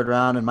pick in the third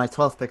round and my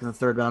 12th pick in the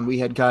third round, we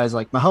had guys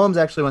like Mahomes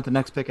actually went the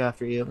next pick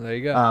after you. There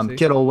you go. See?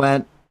 Kittle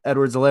went,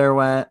 Edwards-Helaire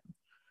went,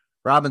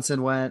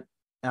 Robinson went,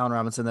 Allen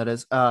Robinson that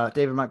is.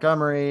 David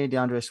Montgomery,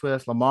 DeAndre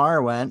Swift,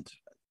 Lamar went,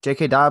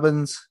 J.K.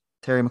 Dobbins,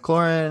 Terry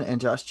McLaurin, and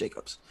Josh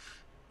Jacobs.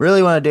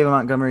 Really wanted David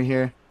Montgomery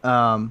here.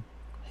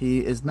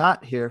 He is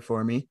not here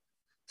for me,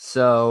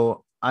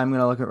 so I'm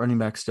going to look at running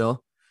back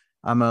still.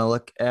 I'm going to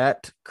look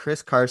at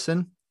Chris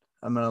Carson.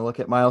 I'm going to look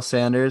at Miles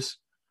Sanders,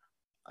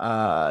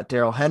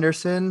 Darrell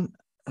Henderson,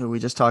 who we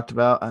just talked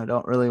about. I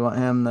don't really want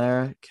him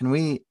there. Can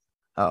we?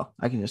 Oh,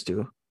 I can just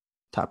do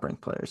top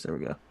ranked players. There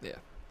we go. Yeah.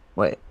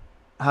 Wait,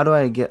 how do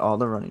I get all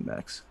the running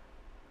backs,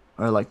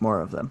 or like more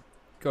of them?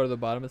 Go to the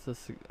bottom.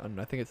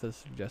 I think it says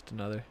suggest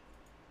another.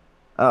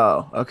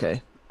 Oh,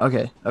 okay.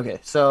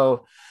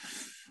 So,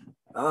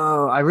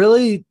 I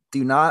really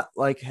do not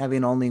like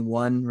having only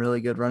one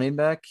really good running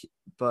back,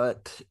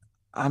 but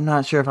I'm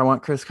not sure if I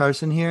want Chris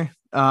Carson here.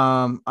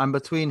 I'm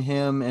between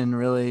him and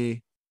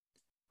really.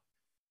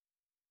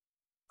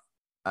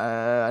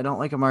 I don't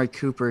like Amari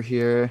Cooper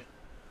here.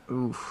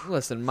 Oof.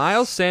 Listen,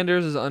 Miles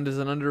Sanders is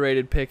an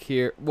underrated pick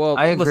here. Well,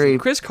 I agree.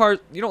 Listen,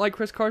 you don't like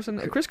Chris Carson?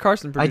 Chris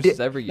Carson produces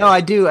every year. No,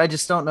 I do. I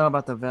just don't know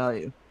about the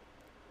value.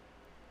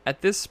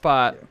 At this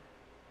spot,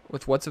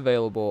 with what's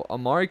available,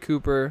 Amari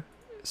Cooper,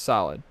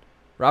 solid.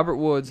 Robert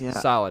Woods,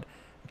 solid.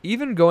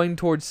 Even going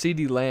towards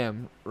CeeDee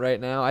Lamb right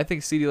now, I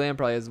think CeeDee Lamb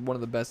probably has one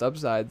of the best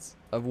upsides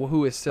of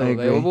who is still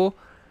available.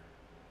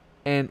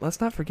 And let's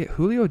not forget,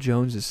 Julio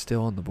Jones is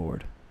still on the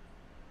board.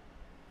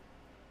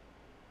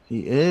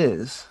 He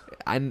is.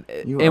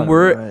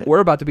 We're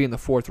about to be in the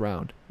fourth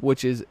round,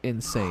 which is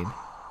insane.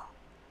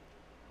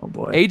 Oh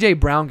boy. AJ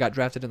Brown got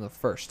drafted in the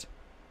first.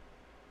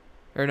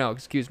 Or no,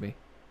 excuse me,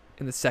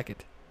 in the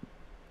second.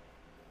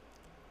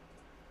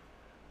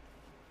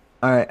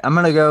 All right, I'm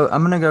gonna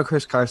go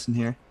Chris Carson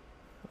here.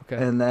 Okay.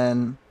 And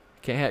then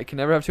can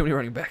never have too many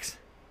running backs.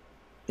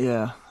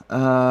 Yeah.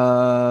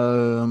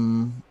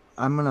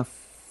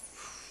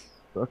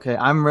 Okay,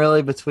 I'm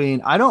really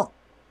between. I don't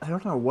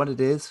know what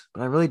it is,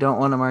 but I really don't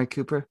want Amari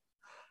Cooper.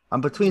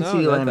 I'm between No,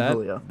 CeeDee that Lamb and that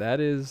Julio. that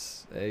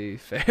is a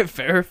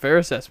fair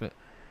assessment.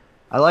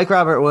 I like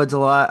Robert Woods a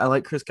lot. I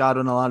like Chris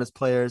Godwin a lot as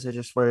players. I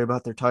just worry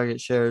about their target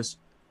shares.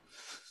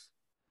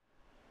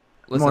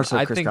 More Listen, so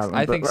I Chris think Godwin,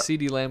 I but think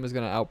CeeDee Lamb is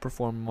going to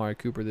outperform Amari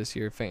Cooper this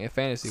year,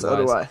 fantasy so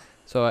do wise. I.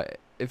 So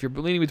if you're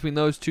leaning between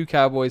those two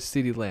Cowboys,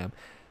 CeeDee Lamb,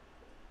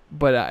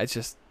 but it's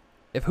just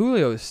if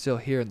Julio is still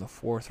here in the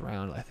 4th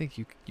round, I think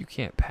you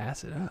can't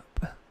pass it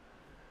up.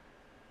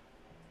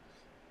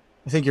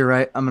 I think you're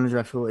right. I'm gonna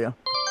draft Julio.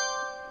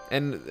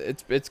 And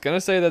it's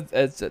gonna say that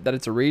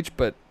it's a reach,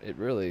 but it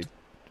really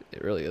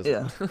isn't.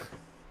 Yeah.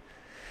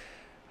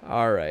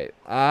 All right,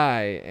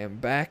 I am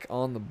back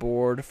on the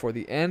board for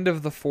the end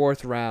of the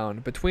 4th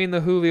round. Between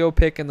the Julio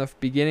pick and the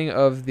beginning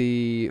of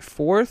the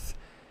 4th,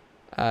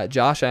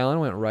 Josh Allen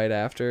went right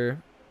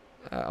after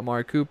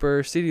Amari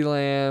Cooper, CeeDee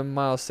Lamb,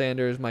 Miles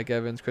Sanders, Mike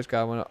Evans, Chris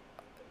Godwin,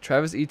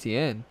 Travis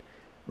Etienne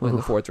went in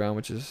the Oof, 4th round,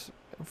 which is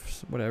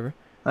whatever.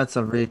 that's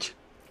a reach.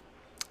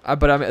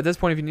 But I mean, at this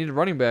point, if you need a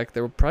running back,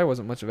 there probably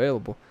wasn't much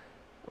available.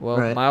 Well,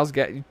 Right.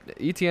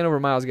 Etienne over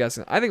Miles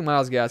Gaskin. I think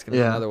Miles Gaskin is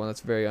Yeah. another one that's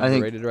very I think-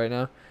 underrated right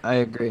now. I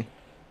agree.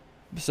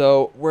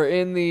 So we're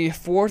in the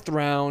 4th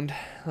round.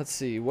 Let's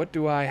see. What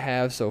do I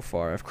have so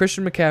far? I have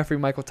Christian McCaffrey,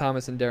 Michael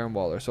Thomas, and Darren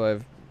Waller. So I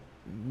have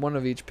one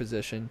of each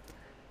position.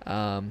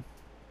 I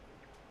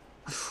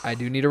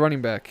do need a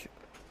running back.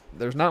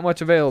 There's not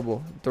much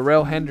available.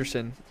 Darrell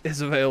Henderson is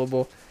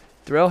available.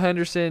 Darrell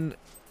Henderson,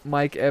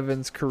 Mike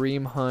Evans,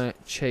 Kareem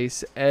Hunt,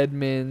 Chase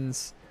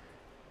Edmonds,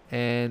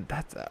 and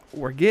that's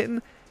we're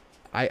getting.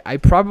 I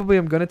probably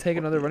am gonna take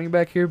another running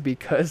back here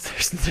because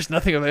there's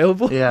nothing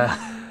available. Yeah.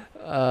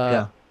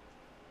 Yeah.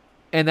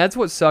 And that's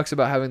what sucks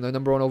about having the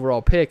number 1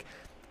 overall pick,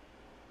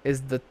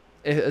 is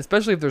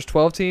especially if there's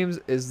 12 teams,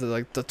 is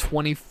the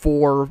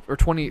 24 or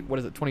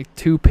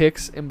 22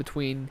 picks in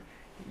between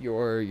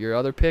your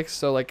other picks.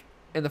 So like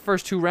in the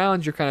first 2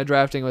 rounds, you're kind of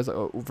drafting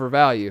for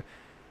value,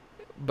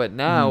 but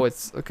now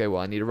it's okay.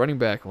 Well, I need a running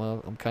back.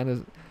 Well, I'm kind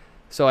of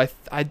so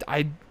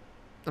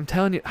I'm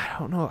telling you, I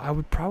don't know. I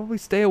would probably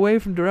stay away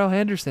from Darrell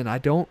Henderson.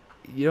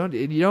 You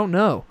don't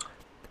know.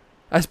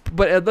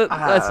 But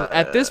listen,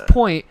 at this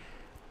point,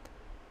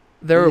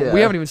 we Yeah.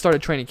 haven't even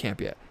started training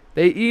camp yet.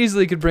 They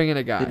easily could bring in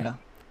a guy. Yeah.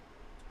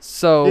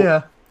 So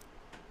Yeah.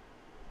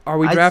 are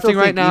we I drafting still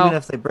right think now? Even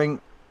if they bring,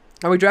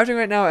 Are we drafting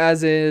right now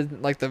as in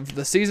like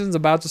the season's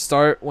about to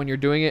start when you're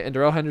doing it and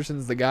Darrell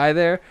Henderson's the guy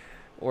there,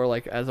 or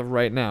like as of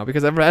right now?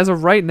 Because as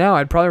of right now,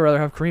 I'd probably rather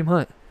have Kareem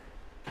Hunt.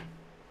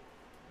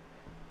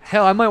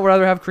 Hell, I might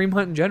rather have Kareem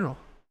Hunt in general.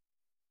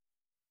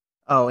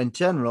 in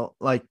general,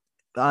 like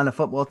on a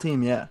football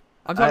team, yeah.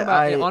 I'm talking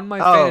I- about on my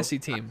oh. fantasy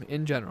team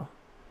in general.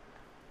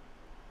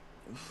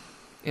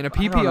 In a I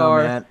don't know,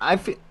 PPR man. I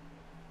feel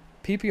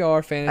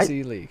PPR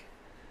fantasy league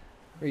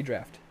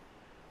redraft.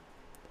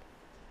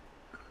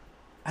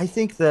 I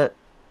think that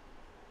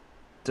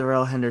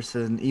Darrell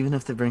Henderson, even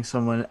if they bring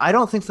someone, I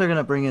don't think they're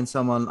gonna bring in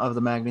someone of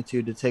the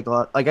magnitude to take a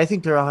lot. Like I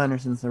think Darrell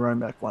Henderson's the running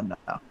back 1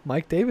 now.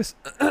 Mike Davis,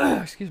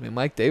 excuse me,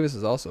 Mike Davis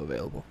is also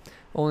available.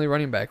 Only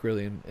running back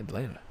really in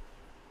Atlanta.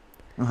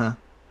 Uh-huh.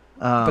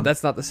 But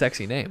that's not the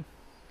sexy name.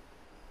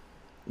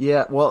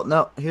 Yeah, well,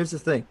 no, here's the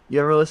thing. You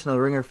ever listen to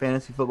the Ringer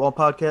Fantasy Football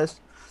podcast?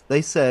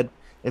 They said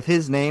if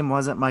his name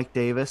wasn't Mike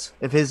Davis,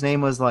 if his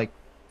name was like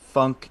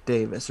Funk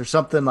Davis or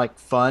something like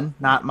fun,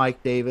 not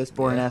Mike Davis,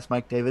 boring Yeah. ass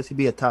Mike Davis, he'd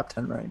be a top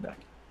 10 running back.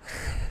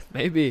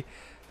 Maybe.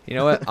 You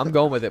know what? I'm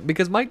going with it.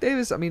 Because Mike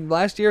Davis, I mean,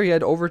 last year he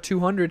had over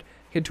 200.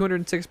 He had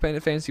 206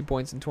 fantasy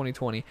points in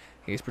 2020.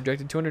 He's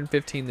projected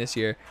 215 this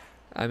year.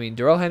 I mean,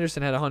 Darrell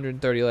Henderson had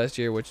 130 last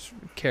year, which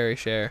carry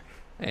share.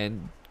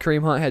 And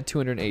Kareem Hunt had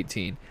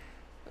 218.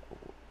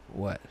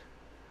 What?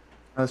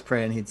 I was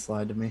praying he'd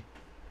slide to me.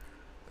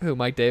 Who,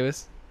 Mike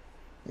Davis?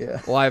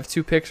 Yeah. Well, I have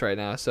 2 picks right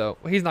now, so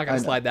he's not going I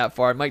to know. slide that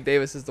far. Mike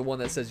Davis is the one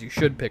that says you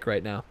should pick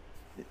right now.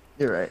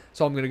 You're right.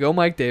 So I'm going to go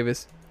Mike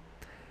Davis.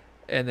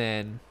 And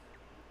then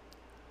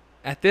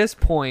at this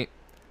point,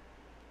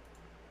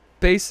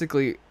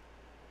 basically,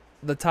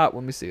 the top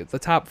 4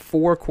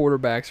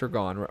 quarterbacks are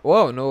gone.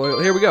 Whoa, no,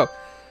 here we go.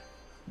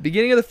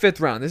 Beginning of the 5th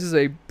round. This is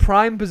a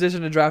prime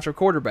position to draft a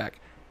quarterback.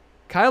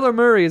 Kyler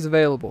Murray is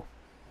available.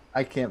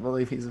 I can't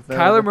believe he's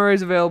available. Kyler Murray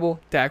is available.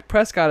 Dak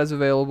Prescott is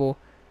available.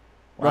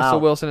 Wow. Russell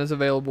Wilson is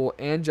available.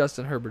 And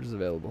Justin Herbert is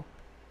available.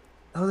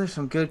 Oh, there's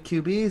some good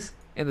QBs.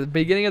 In the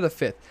beginning of the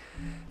 5th.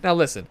 Now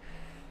listen,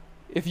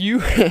 if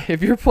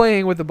you're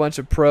playing with a bunch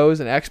of pros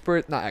and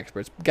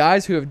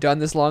guys who have done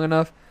this long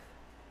enough,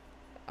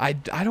 I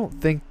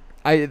don't think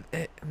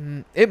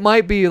it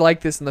might be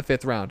like this in the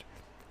 5th round.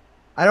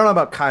 I don't know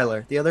about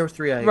Kyler. The other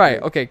 3 I Right.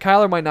 agree. Okay.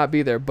 Kyler might not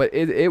be there, but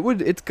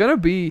it's gonna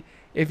be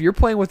if you're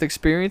playing with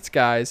experienced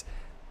guys,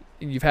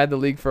 and you've had the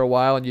league for a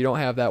while, and you don't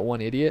have that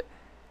one idiot,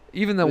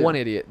 even the Yeah. one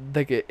idiot,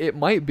 like it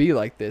might be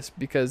like this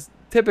because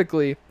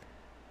typically,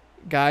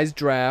 guys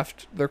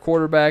draft their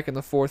quarterback in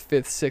the 4th,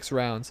 5th, 6th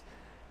rounds.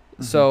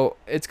 Mm-hmm. So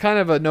it's kind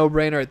of a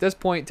no-brainer at this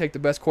point. Take the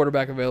best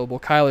quarterback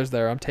available. Kyler's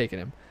there. I'm taking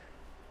him.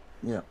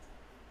 Yeah.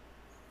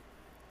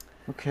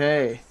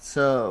 Okay,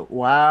 so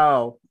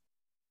wow,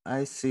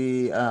 I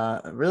see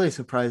a really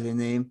surprising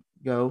name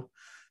go.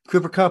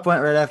 Cooper Kupp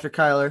went right after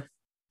Kyler.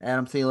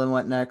 Adam Thielen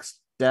went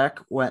next. Dak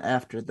went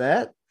after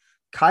that.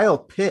 Kyle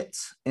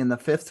Pitts in the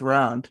 5th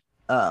round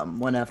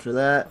went after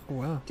that. Oh,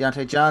 wow.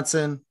 Deontay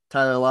Johnson,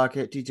 Tyler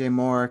Lockett, DJ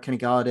Moore, Kenny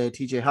Galladay,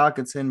 TJ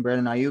Hawkinson,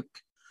 Brandon Ayuk,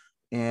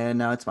 and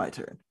now it's my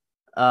turn.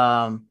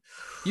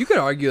 You could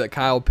argue that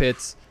Kyle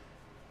Pitts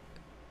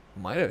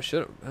might have,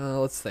 should have.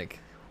 Let's think.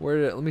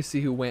 Let me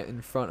see who went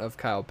in front of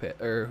Kyle Pitt,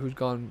 or who's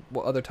gone.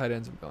 What other tight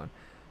ends have gone?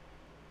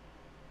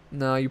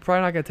 No, you're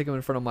probably not gonna take him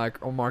in front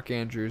of Mark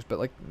Andrews, but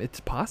like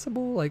it's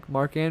possible. Like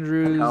Mark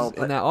Andrews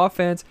in that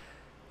offense.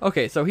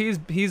 Okay, so he's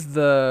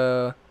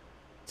the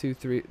 2,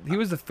 3. He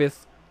was the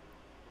fifth.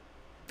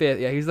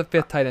 Yeah, he's the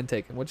 5th tight end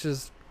taken, which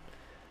is.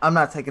 I'm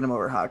not taking him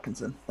over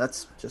Hawkinson.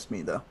 That's just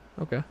me though.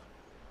 Okay.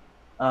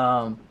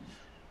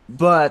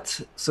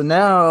 But so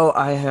now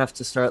I have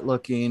to start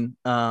looking.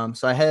 So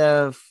I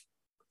have,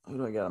 who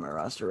do I got on my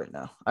roster right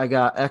now? I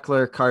got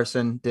Eckler,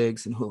 Carson,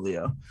 Diggs, and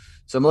Julio.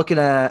 So I'm looking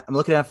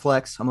at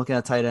flex. I'm looking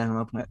at tight end.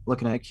 I'm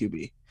looking at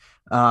QB.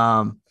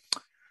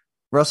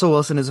 Russell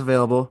Wilson is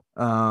available.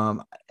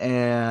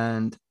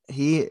 And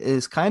he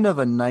is kind of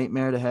a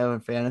nightmare to have in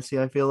fantasy,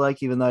 I feel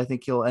like, even though I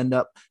think he'll end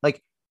up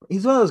like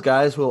he's one of those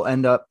guys who will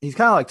end up, he's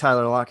kind of like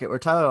Tyler Lockett, where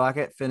Tyler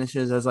Lockett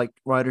finishes as like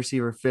wide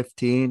receiver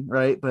 15,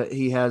 right? But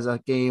he has a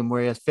game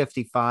where he has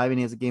 55 and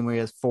he has a game where he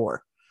has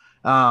 4.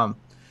 And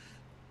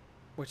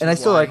I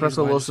still like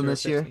Russell Wilson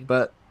this year,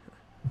 but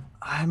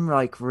I'm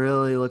like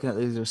really looking at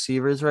these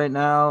receivers right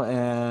now,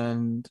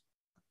 and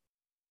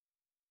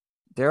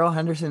Darrell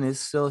Henderson is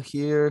still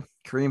here.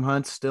 Kareem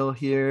Hunt's still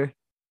here.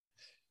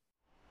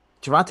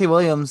 Javonte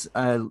Williams,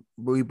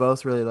 we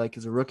both really like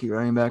as a rookie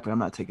running back, but I'm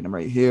not taking him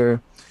right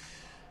here.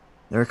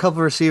 There are a couple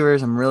of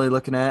receivers I'm really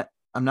looking at.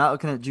 I'm not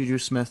looking at Juju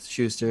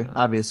Smith-Schuster,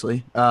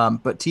 obviously,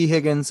 but T.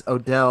 Higgins,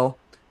 Odell,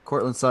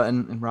 Cortland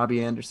Sutton, and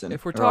Robbie Anderson.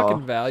 If we're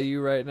talking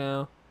value right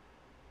now,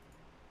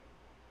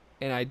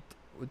 and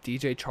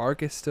DJ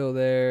Chark is still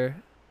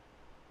there.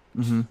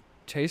 Mm-hmm.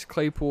 Chase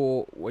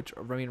Claypool, which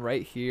I mean,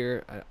 right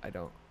here, I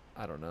don't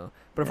know.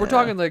 But if we're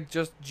talking like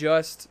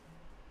just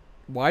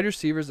wide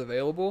receivers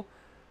available,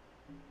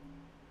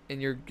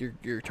 and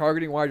you're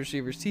targeting wide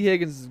receivers, T.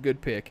 Higgins is a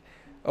good pick.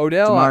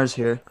 Odell, Jamar's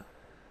here.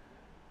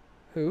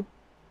 Who?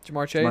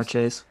 Jamar Chase. Jamar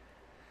Chase.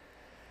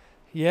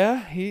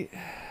 Yeah,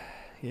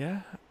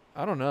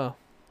 I don't know,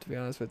 to be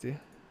honest with you.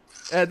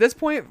 At this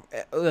point,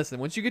 listen,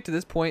 once you get to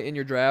this point in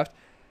your draft,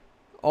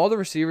 all the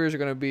receivers are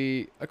going to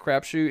be a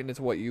crapshoot, and it's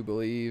what you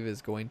believe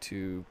is going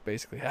to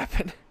basically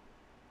happen.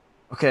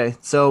 Okay,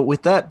 so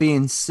with that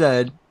being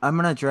said, I'm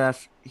going to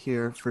draft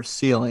here for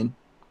ceiling.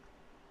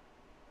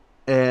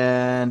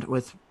 And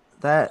with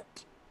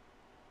that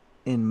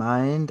in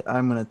mind,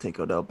 I'm going to take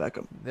Odell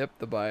Beckham. Yep,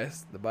 the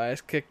bias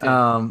kicked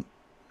in.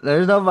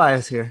 There's no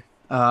bias here.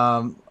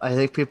 I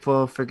think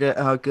people forget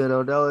how good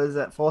Odell is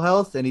at full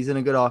health, and he's in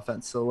a good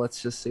offense. So let's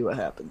just see what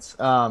happens.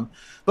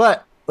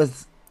 But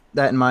with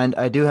that in mind,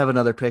 I do have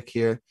another pick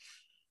here.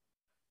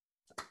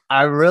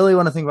 I really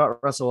want to think about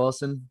Russell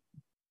Wilson,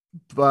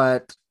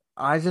 but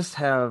I just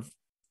have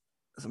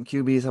some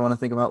QBs I want to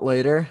think about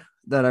later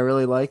that I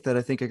really like that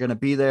I think are going to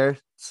be there.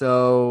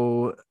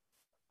 So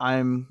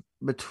I'm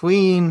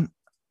between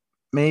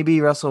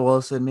maybe Russell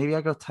Wilson, maybe I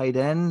go tight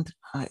end.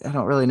 I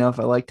don't really know if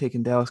I like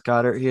taking Dallas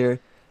Goedert here.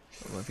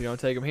 Well, if you don't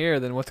take him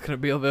here, then what's going to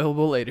be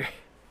available later?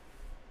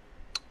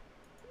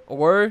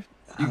 Or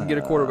you can get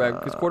a quarterback,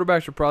 because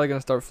quarterbacks are probably going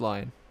to start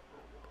flying.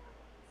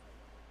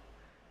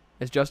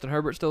 Is Justin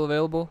Herbert still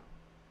available?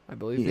 I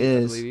believe he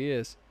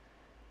is.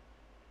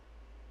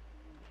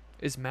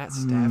 Is Matt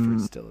Stafford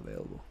still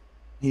available?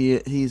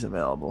 He's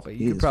available. But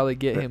you could probably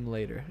get him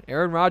later.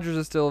 Aaron Rodgers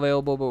is still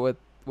available, but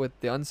with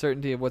the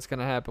uncertainty of what's going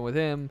to happen with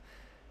him,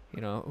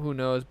 who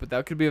knows? But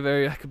that could be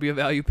a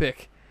value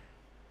pick.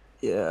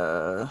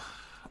 Yeah,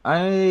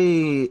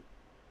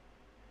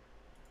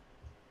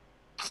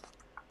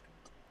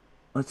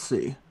 let's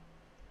see.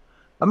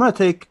 I'm gonna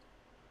take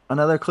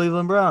another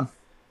Cleveland Brown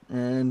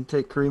and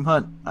take Kareem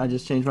Hunt. I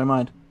just changed my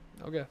mind.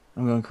 Okay.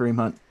 I'm going Kareem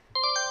Hunt.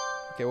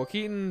 Okay, well,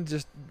 Keaton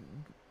just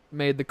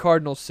made the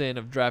cardinal sin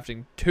of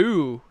drafting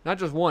two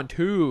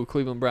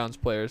Cleveland Browns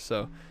players.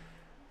 So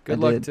good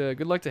luck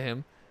to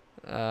him.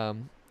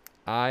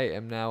 I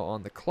am now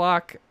on the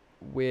clock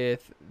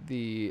with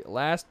the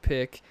last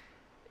pick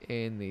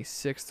in the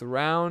 6th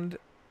round.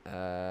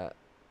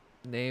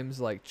 Names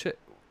like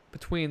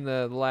between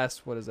the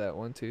last, what is that?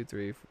 1, 2,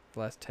 3, the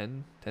last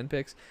 10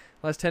 picks.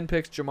 Last 10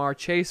 picks, Jamar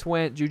Chase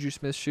went, Juju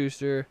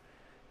Smith-Schuster,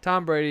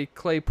 Tom Brady,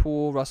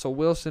 Claypool, Russell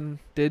Wilson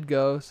did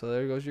go, so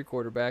there goes your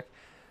quarterback.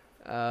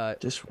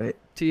 Just wait.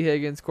 T.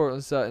 Higgins,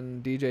 Cortland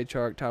Sutton, DJ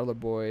Chark, Tyler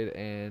Boyd,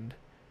 and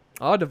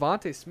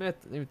Devontae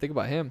Smith. Didn't even think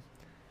about him.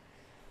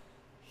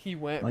 He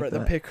went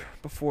the pick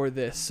before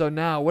this. So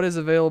now, what is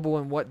available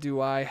and what do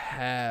I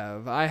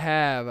have? I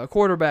have a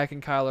quarterback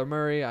in Kyler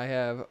Murray. I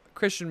have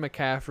Christian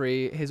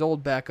McCaffrey, his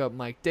old backup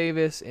Mike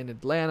Davis in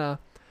Atlanta,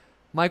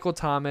 Michael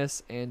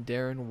Thomas, and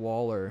Darren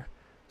Waller.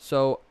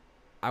 So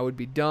I would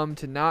be dumb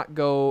to not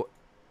go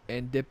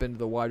and dip into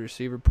the wide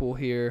receiver pool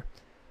here,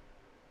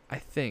 I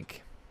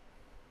think.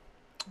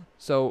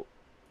 So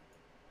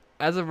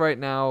as of right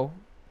now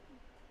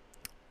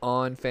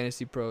on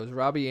Fantasy Pros,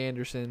 Robbie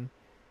Anderson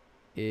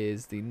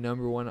is the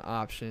number one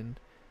option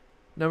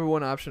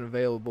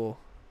available.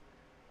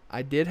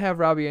 I did have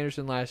Robbie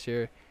Anderson last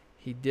year.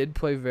 He did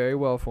play very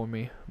well for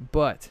me,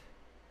 but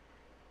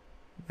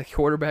the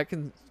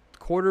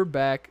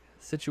quarterback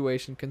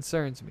situation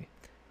concerns me.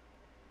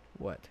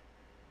 What?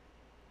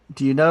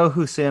 Do you know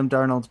who Sam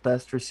Darnold's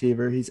best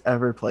receiver he's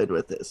ever played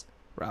with is?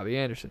 Robbie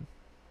Anderson.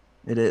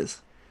 It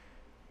is.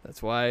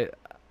 That's why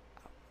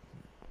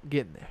I'm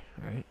getting there,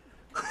 all right?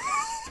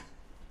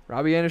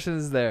 Robbie Anderson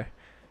is there.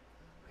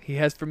 He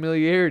has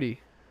familiarity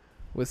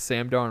with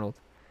Sam Darnold.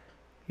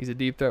 He's a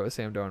deep threat with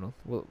Sam Darnold.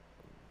 Well,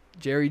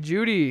 Jerry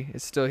Jeudy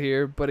is still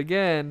here, but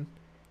again,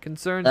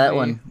 concerns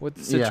me with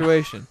the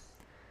situation.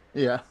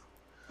 Yeah.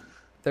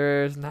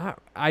 There's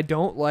not. I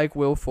don't like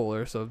Will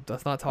Fuller, so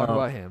let's not talk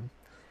about him.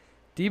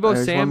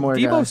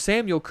 Deebo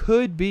Samuel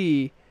could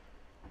be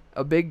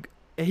a big.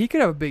 He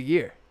could have a big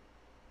year.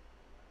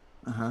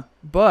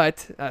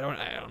 But I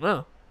don't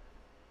know.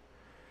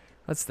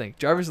 Let's think.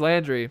 Jarvis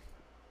Landry,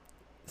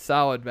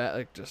 solid.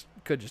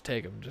 Could just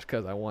take him just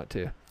because I want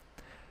to.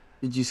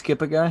 Did you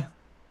skip a guy?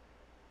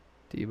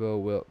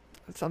 Deebo will.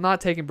 I'm not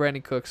taking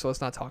Brandon Cooks, so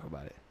let's not talk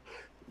about it.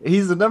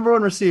 He's the number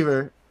one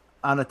receiver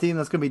on a team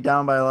that's going to be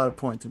down by a lot of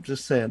points. I'm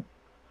just saying.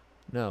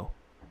 No,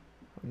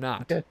 I'm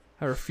not. Okay.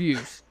 I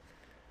refuse.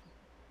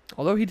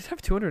 Although he did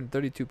have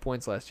 232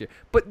 points last year.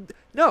 But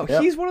no,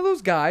 he's one of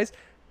those guys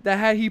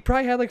that he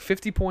probably had like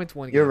 50 points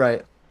one game. You're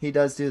right. He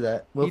does do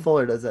that. Will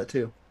Fuller does that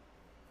too.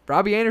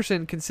 Robbie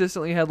Anderson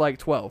consistently had like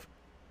 12.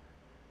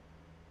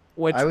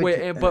 But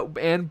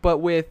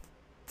with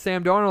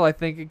Sam Darnold, I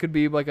think it could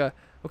be like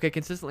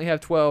consistently have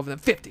 12 and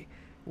then 50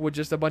 with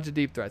just a bunch of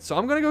deep threats. So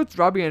I'm going to go with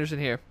Robbie Anderson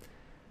here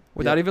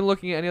without even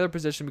looking at any other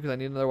position because I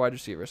need another wide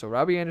receiver. So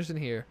Robbie Anderson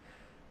here.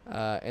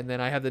 And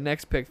then I have the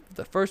next pick,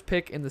 the first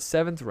pick in the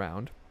 7th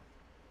round.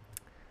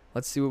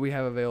 Let's see what we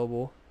have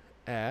available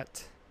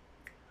at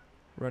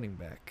running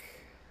back.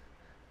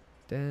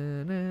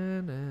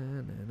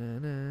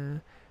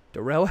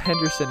 Darrell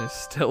Henderson is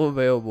still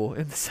available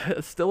in the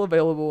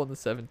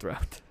 7th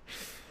round.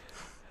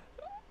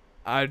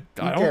 I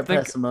don't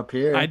think pass him up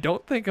here. I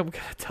don't think I'm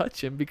gonna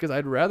touch him because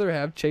I'd rather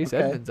have Chase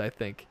Edmonds. I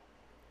think.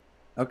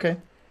 Okay.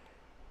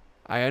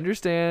 I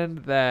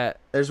understand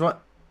that. There's one.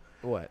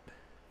 What?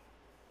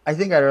 I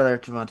think I'd rather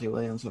have Javonte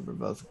Williams over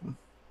both of them.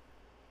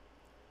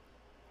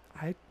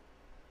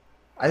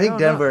 I think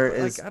Denver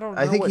is.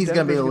 I think he's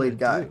going to be the lead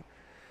guy.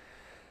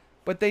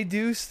 But they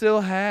do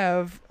still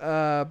have.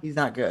 He's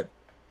not good.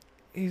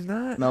 He's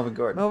not. Melvin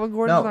Gordon. Melvin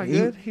Gordon's not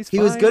good. He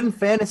was good in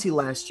fantasy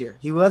last year.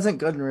 He wasn't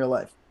good in real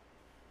life.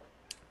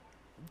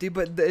 Dude,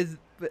 but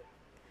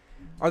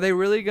are they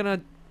really going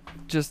to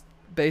just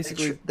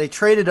basically. They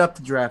traded up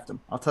to draft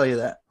him. I'll tell you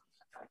that.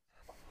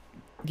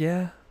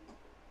 Yeah.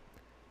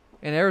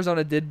 And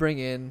Arizona did bring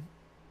in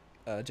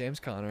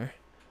James Conner.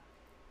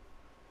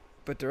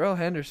 But Darrell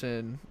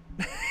Henderson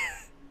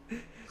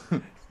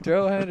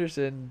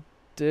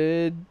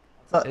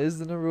is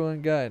the number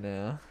one guy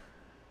now.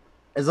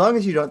 As long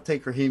as you don't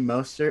take Raheem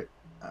Mostert,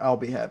 I'll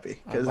be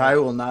happy because I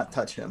will not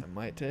touch him. I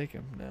might take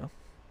him now.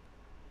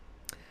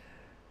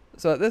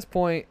 So at this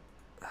point,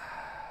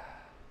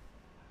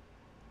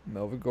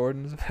 Melvin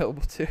Gordon is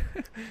available too.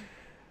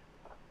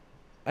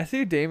 I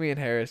see Damian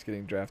Harris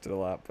getting drafted a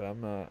lot, but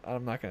I'm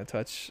not going to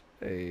touch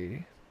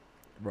a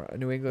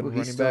New England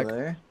running back.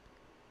 There?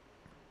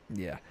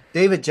 Yeah.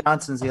 David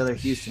Johnson's the other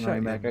Houston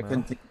running back. I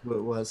couldn't think of who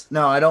it was.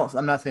 No, I don't.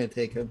 I'm not going to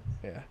take him.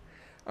 Yeah.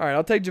 All right,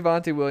 I'll take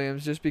Javonte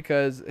Williams just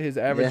because his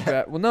average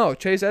draft. Well, no,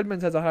 Chase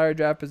Edmonds has a higher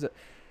draft position.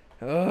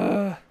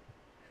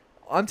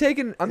 I'm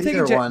taking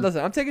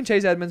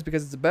Chase Edmonds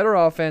because it's a better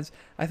offense.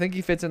 I think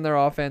he fits in their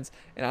offense,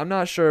 and I'm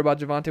not sure about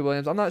Javonte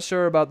Williams. I'm not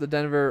sure about the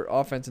Denver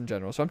offense in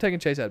general, so I'm taking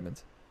Chase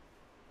Edmonds.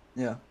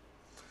 Yeah,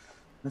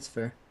 that's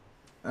fair.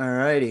 All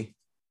righty.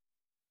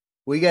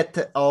 We get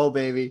to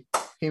baby,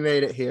 he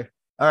made it here.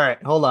 All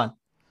right, hold on.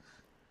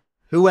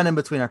 Who went in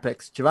between our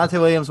picks? Javonte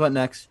Williams went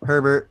next.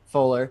 Herbert,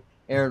 Fuller,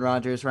 Aaron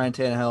Rodgers, Ryan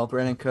Tannehill,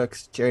 Brandon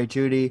Cooks, Jerry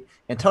Jeudy,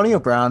 Antonio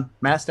Brown,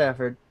 Matt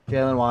Stafford,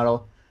 Jalen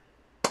Waddle.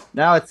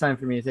 Now it's time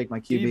for me to take my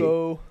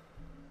QB.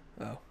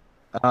 Debo.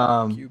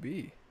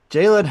 QB.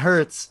 Jalen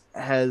Hurts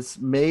has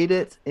made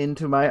it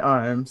into my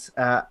arms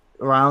at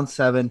round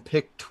 7,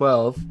 pick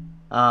 12.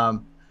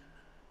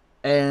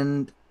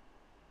 And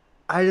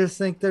I just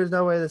think there's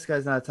no way this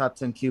guy's not a top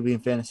 10 QB in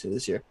fantasy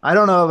this year. I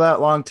don't know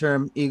about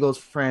long-term Eagles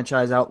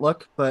franchise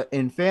outlook, but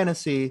in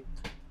fantasy,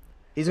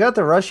 he's got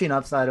the rushing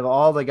upside of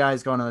all the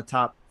guys going in the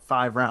top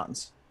 5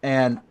 rounds.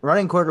 And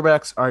running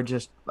quarterbacks are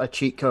just a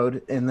cheat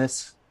code in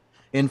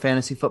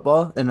fantasy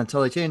football. And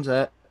until they change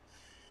that,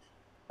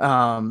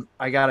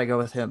 I got to go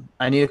with him.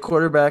 I need a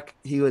quarterback.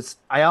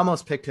 I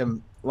almost picked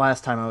him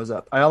last time I was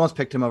up. I almost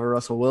picked him over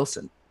Russell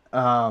Wilson.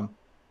 Wow.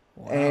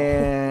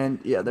 And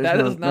yeah, there's that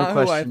is not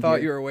no who I thought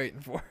here. you were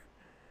waiting for.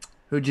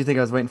 Who'd you think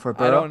I was waiting for?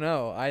 Burrow? I don't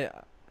know.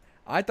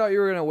 I thought you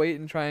were gonna wait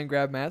and try and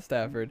grab Matt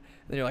Stafford.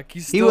 And then you're like,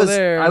 he's He still was.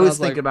 there. I And I was was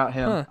like, thinking about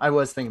him. huh. I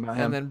was thinking about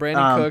And him. then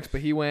Brandon Cooks,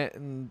 but he went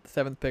in the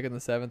 7th pick in the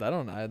 7th. I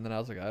don't know. And then I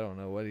was like, I don't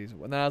know what he's.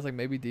 And then I was like,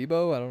 maybe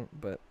Debo. I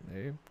don't. But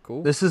hey,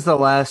 cool. This is the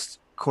last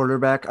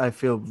quarterback I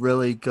feel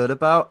really good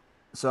about,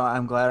 so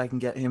I'm glad I can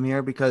get him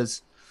here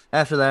because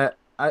after that,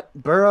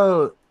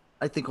 Burrow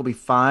I think will be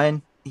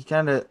fine. He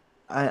kind of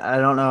I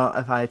don't know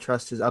if I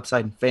trust his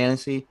upside in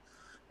fantasy.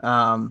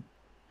 Um,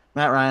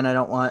 Matt Ryan I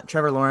don't want.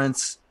 Trevor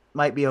Lawrence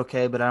might be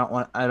okay, but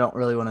I don't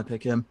really want to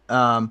pick him.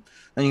 Then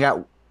you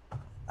got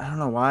I don't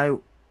know why.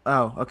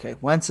 Oh, okay.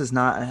 Wentz is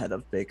not ahead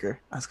of Baker.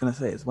 I was gonna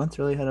say, is Wentz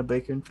really ahead of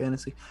Baker in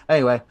fantasy?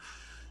 Anyway,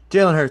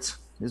 Jalen Hurts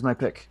is my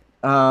pick.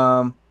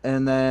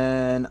 And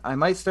then I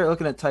might start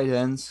looking at tight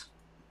ends.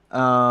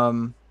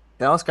 Um,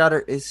 Dallas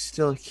Goddard is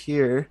still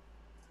here,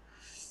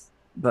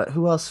 but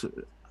who else?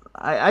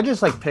 I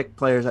just like pick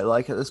players I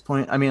like at this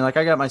point. I mean, like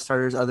I got my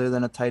starters other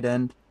than a tight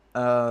end.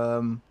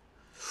 Um,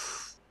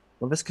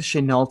 Laviska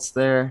Shenault's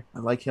there. I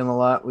like him a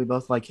lot. We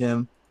both like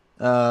him.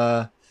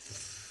 Uh,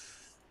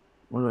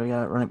 what do I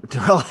got running?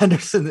 Darrell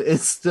Henderson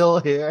is still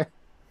here.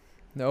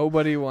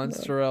 Nobody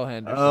wants Terrell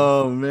Henderson.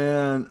 Oh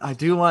man, I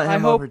do want I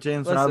him hope. over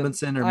James Listen,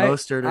 Robinson or I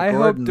Mostert or I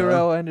Gordon.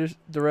 hope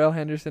Darrell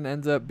Henderson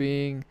ends up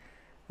being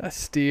a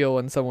steal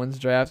in someone's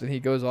draft and he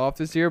goes off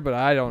this year. But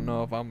I don't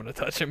know if I'm gonna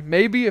touch him.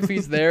 Maybe if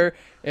he's there,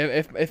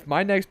 if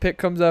my next pick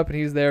comes up and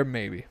he's there,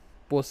 maybe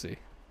we'll see.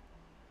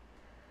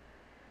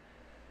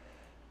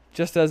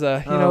 Just as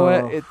a, you know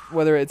what,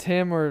 whether it's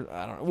him or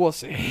I don't know, we'll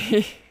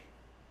see.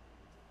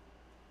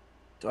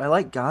 Do I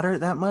like Goddard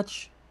that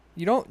much?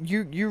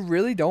 You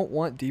really don't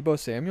want Debo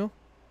Samuel?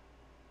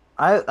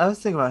 I was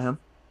thinking about him.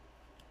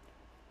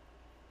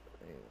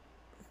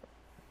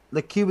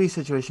 The QB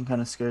situation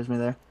kind of scares me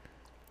there.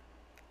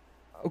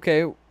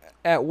 Okay,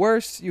 at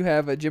worst you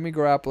have a Jimmy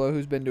Garoppolo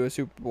who's been to a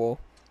Super Bowl.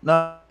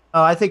 No,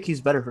 I think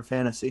he's better for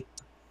fantasy.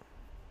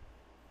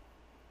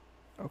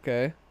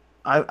 Okay.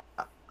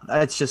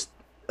 It's just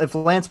if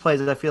Lance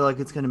plays it, I feel like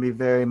it's going to be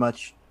very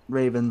much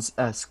Ravens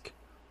esque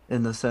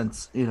in the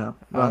sense,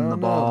 run the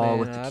ball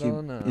with the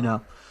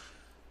QB.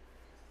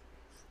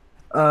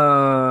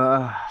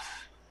 I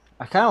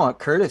kind of want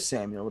Curtis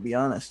Samuel to be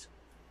honest.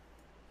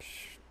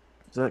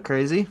 Is that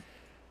crazy?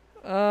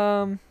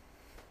 No,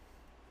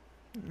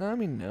 I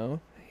mean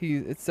no.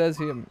 It says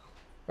him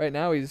right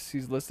now he's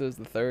listed as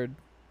the third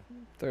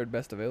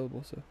best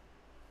available, so.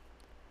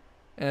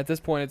 And at this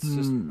point it's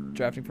just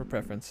drafting for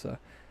preference, so.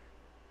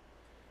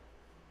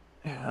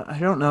 Yeah, I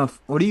don't know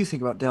what do you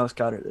think about Dallas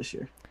Goedert this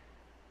year?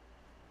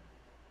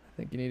 I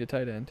think you need a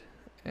tight end,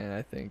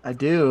 and I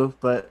do,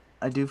 but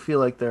I do feel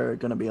like there are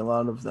going to be a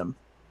lot of them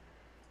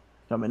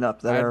coming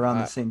up that are around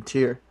the same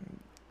tier.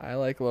 I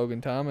like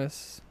Logan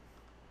Thomas.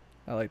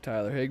 I like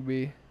Tyler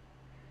Higbee.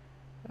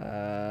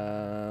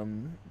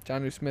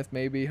 Jonnu Smith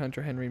maybe,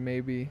 Hunter Henry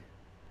maybe.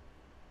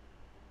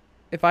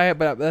 But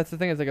that's the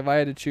thing is like if I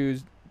had to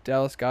choose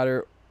Dallas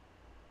Goedert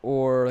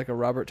or like a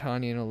Robert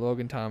Tonyan and a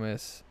Logan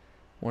Thomas,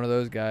 one of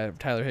those guys,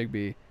 Tyler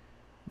Higbee,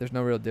 there's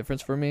no real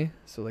difference for me.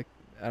 So like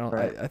I don't.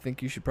 Right. I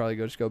think you should probably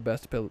just go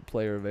best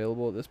player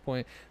available at this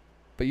point.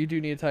 But you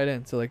do need a tight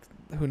end, so like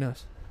who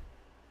knows?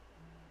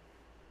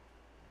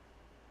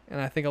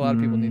 And I think a lot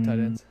of people need tight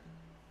ends.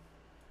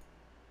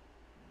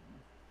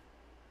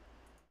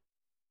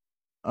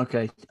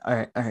 Okay, all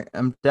right.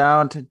 I'm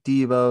down to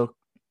Debo,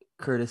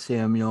 Curtis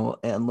Samuel,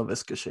 and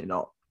Laviska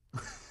Shenault.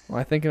 Well,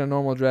 I think in a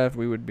normal draft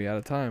we would be out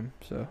of time.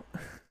 So.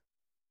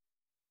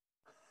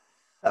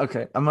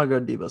 Okay, I'm gonna go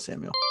Debo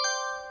Samuel.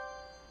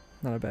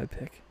 Not a bad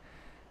pick.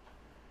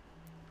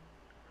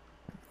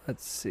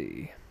 Let's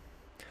see.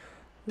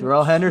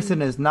 Darrell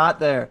Henderson is not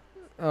there.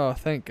 Oh,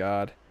 thank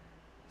God.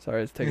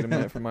 Sorry, it's taking a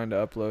minute for mine to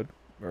upload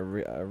or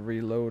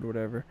reload,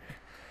 whatever.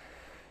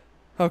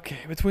 Okay,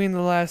 between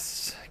the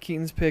last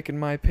Keaton's pick and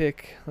my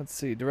pick, let's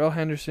see. Darrell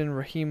Henderson,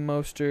 Raheem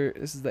Mostert.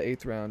 This is the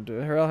 8th round.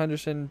 Darrell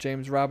Henderson,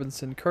 James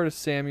Robinson, Curtis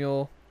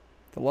Samuel.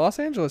 The Los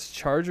Angeles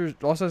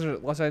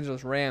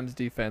Rams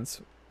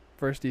defense,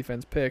 first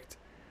defense picked.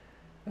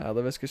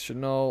 Laviska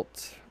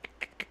Shenault,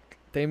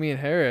 Damian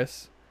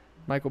Harris,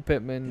 Michael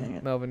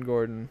Pittman, Melvin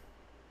Gordon.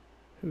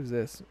 Who's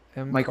this?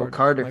 Michael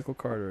Carter. Michael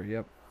Carter,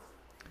 yep.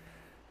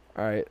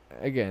 All right,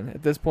 again,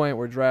 at this point,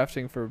 we're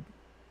drafting for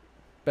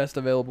best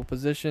available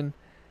position.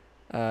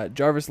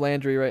 Jarvis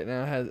Landry right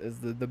now is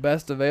the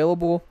best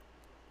available,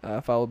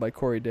 followed by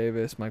Corey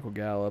Davis, Michael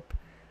Gallup.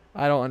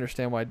 I don't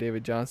understand why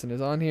David Johnson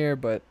is on here,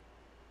 but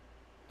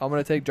I'm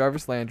going to take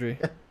Jarvis Landry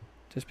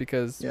just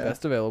because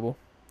best available.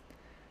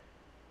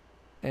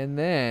 And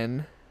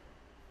then,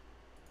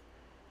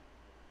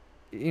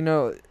 you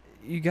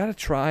got to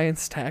try and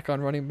stack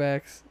on running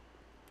backs,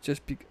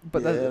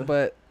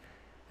 but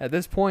at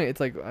this point it's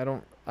like I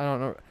don't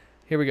know.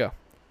 Here we go.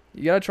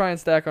 You got to try and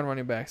stack on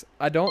running backs.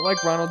 I don't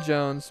like Ronald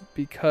Jones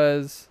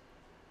because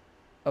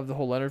of the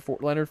whole Leonard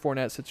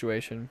Fournette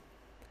situation.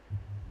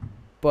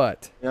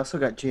 But you also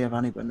got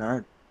Giovanni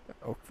Bernard.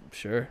 Oh,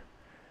 sure.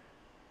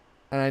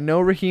 And I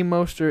know Raheem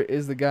Mostert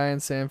is the guy in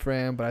San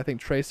Fran, but I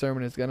think Trey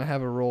Sermon is going to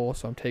have a role,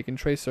 so I'm taking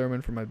Trey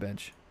Sermon for my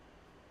bench.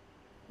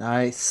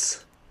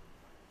 Nice.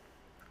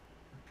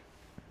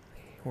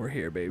 We're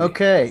here, baby.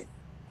 Okay.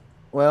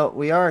 Well,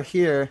 we are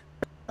here.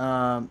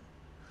 Um,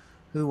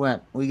 who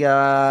went? We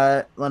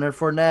got Leonard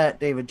Fournette,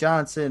 David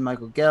Johnson,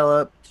 Michael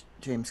Gallup,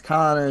 James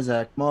Conner,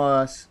 Zach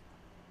Moss,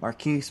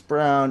 Marquise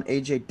Brown,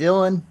 AJ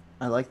Dillon.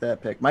 I like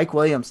that pick. Mike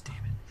Williams, damn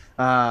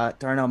it.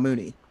 Darnell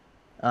Mooney.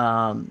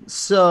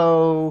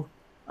 So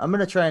I'm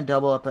gonna try and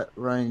double up at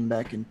running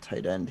back and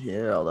tight end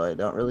here, although I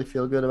don't really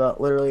feel good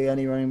about literally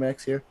any running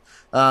backs here.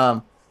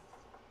 Um,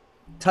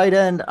 Tight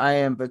end, I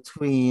am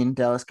between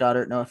Dallas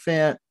Goddard, Noah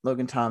Fant,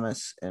 Logan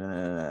Thomas,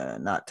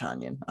 and not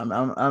Tanyan. I'm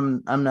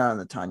not on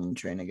the Tanyan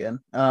train again.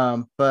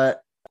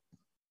 But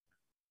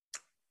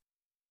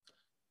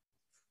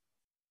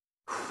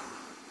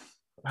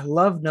I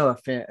love Noah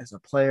Fant as a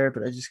player,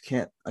 but I just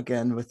can't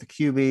again with the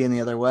QB and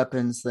the other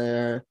weapons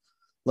there.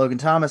 Logan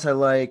Thomas, I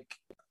like.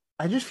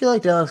 I just feel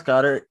like Dallas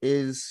Goddard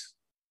is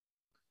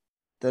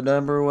the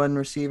number one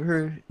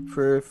receiver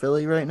for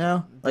Philly right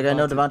now. Like I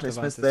know Devontae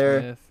Smith's Devonta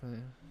there,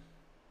 Smith,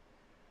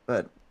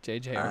 but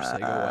JJ uh,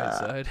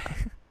 Arcega-Whiteside.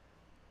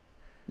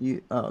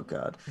 you oh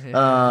god.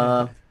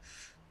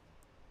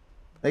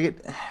 They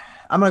get.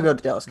 I'm gonna go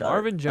to Dallas Goddard.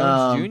 Marvin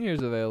Jones Jr.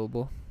 is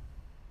available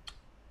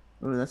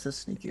Ooh, that's a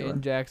sneaky in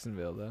one.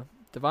 Jacksonville, though.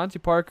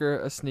 Devontae Parker,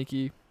 a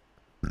sneaky,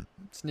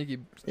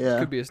 Yeah,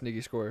 could be a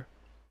sneaky scorer.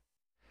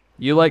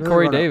 You like really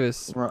Corey wanna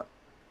Davis?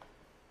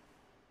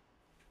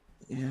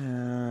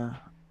 Yeah,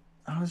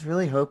 I was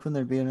really hoping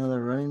there'd be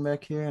another running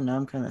back here, and now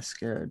I'm kind of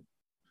scared.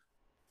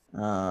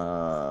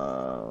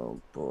 Oh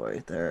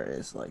boy, there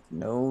is like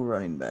no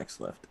running backs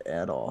left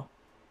at all.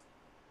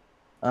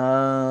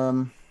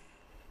 Um,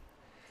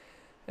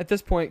 At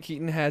this point,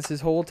 Keaton has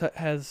his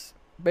has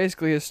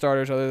basically his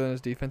starters other than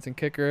his defense and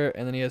kicker,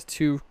 and then he has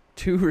two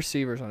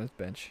receivers on his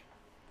bench.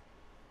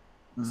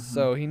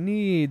 So he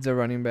needs a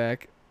running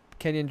back.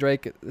 Kenyon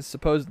Drake is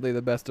supposedly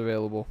the best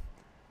available,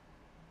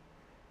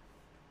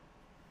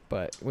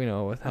 but we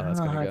know how I don't that's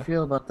know gonna how I go.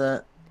 feel about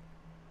that.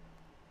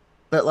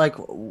 But like,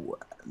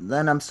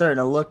 then I'm starting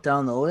to look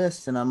down the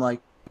list, and I'm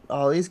like,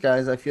 all these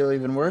guys I feel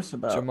even worse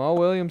about. Jamal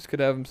Williams could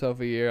have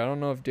himself a year. I don't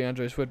know if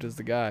DeAndre Swift is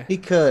the guy. He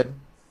could,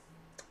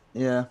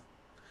 yeah,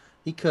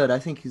 he could. I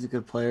think he's a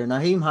good player.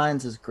 Naheem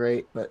Hines is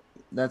great, but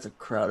that's a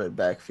crowded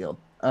backfield.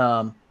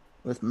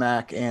 With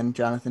Mack and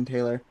Jonathan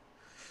Taylor.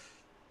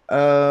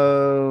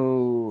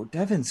 Oh,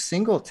 Devin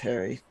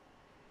Singletary.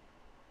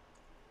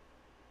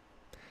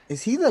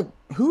 Is he the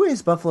who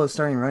is Buffalo's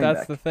starting running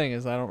That's the back? thing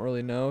is I don't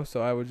really know,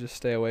 so I would just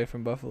stay away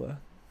from Buffalo.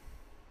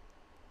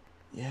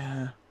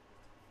 Yeah.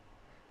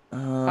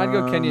 I'd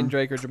go Kenyon Um.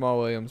 Drake or Jamal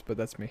Williams, but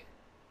that's me.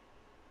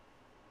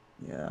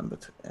 Yeah,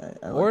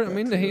 I Or like I that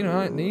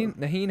mean, too.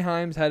 Naheem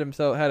Himes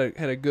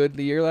had a good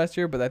year last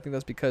year, but I think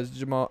that's because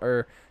Jamal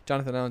or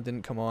Jonathan Allen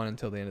didn't come on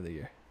until the end of the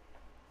year.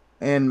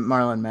 And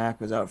Marlon Mack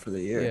was out for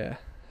the year. Yeah,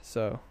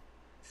 so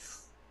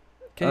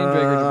Kenyon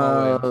Drake or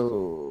Jamal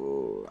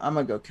Williams. I'm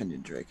gonna go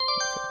Kenyon Drake.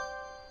 Okay,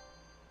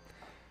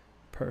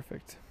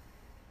 perfect.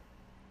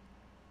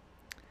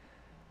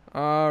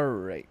 All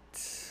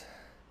right.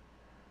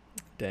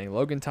 Dang,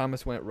 Logan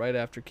Thomas went right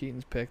after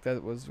Keaton's pick.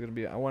 That was gonna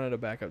be. I wanted a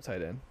backup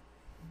tight end.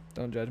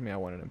 Don't judge me. I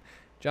wanted him.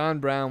 John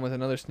Brown was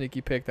another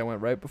sneaky pick that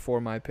went right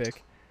before my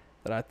pick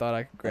that I thought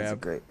I could That's a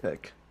grab. great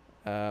pick.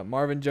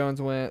 Marvin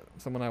Jones went,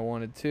 someone I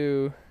wanted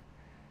too.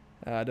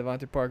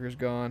 Devontae Parker's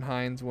gone.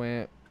 Hines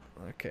went.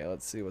 Okay,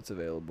 let's see what's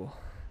available.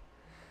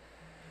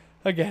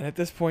 Again, at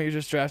this point, you're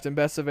just drafting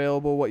best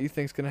available, what you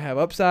think's going to have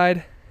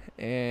upside.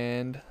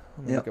 And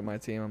let me look at my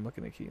team. I'm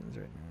looking at Keaton's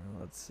right now.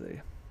 Let's see.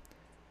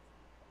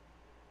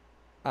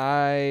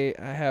 I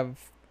have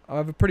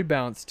a pretty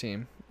balanced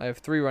team. I have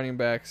 4 running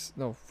backs.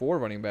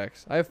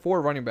 I have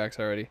 4 running backs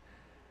already,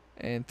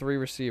 and 3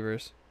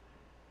 receivers.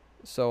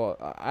 So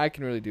I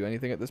can really do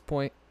anything at this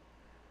point.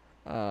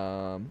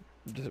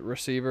 Just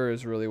receiver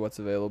is really what's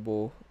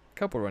available. A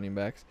couple running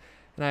backs,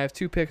 and I have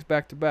 2 picks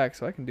back to back,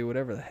 so I can do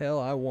whatever the hell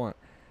I want.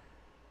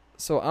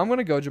 So I'm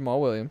gonna go Jamal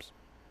Williams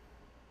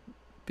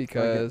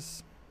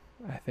because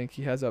I think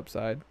he has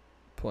upside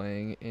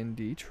playing in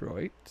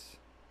Detroit.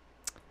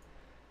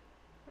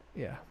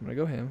 Yeah, I'm gonna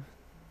go him.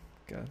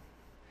 God.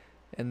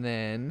 And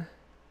then,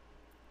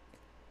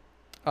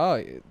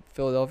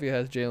 Philadelphia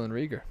has Jalen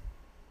Reagor.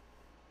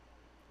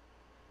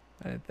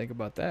 I didn't think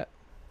about that.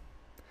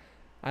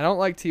 I don't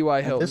like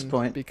T.Y. Hilton At this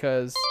point,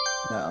 because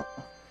no.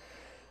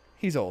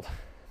 he's old.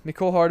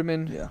 Nicole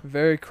Hardman, Yeah.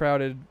 very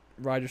crowded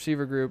wide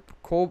receiver group.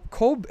 Cole,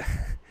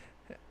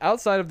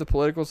 outside of the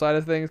political side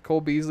of things,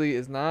 Cole Beasley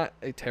is not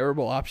a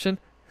terrible option.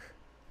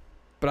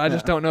 But I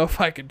just don't know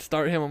if I could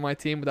start him on my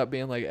team without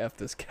being like, F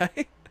this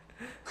guy.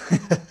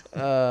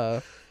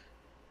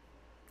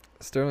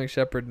 Sterling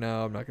Shepard,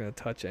 no, I'm not going to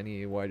touch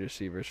any wide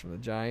receivers from the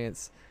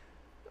Giants.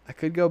 I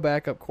could go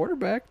back up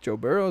quarterback. Joe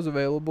Burrow's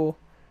available.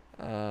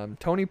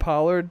 Tony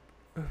Pollard,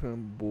 I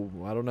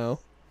don't know.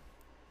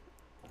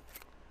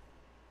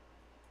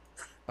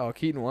 Oh,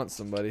 Keaton wants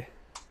somebody.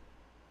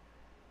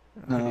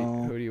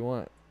 No. Who do you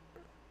want?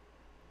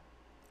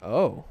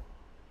 Oh.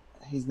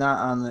 He's not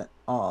on the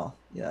all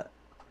yet.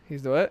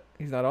 He's the what?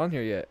 He's not on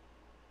here yet.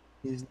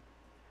 He's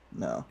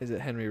No, Is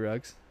it Henry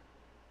Ruggs?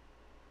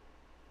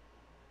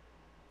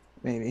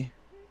 maybe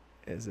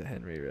Is it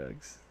Henry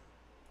Ruggs?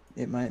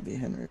 it might be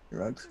Henry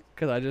Ruggs.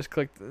 Because I just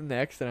clicked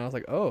next and I was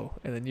like, oh,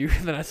 and then you,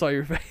 then I saw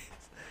your face.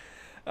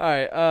 All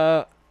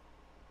right.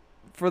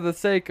 For the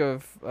sake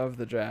of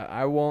the draft,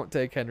 I won't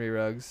take Henry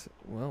Ruggs.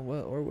 Well,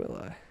 or will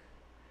I?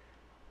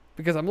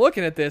 Because I'm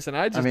looking at this and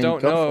I I just mean,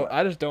 don't go know. for it.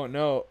 I just don't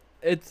know.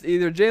 It's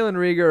either Jalen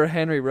Rieger or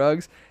Henry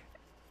Ruggs,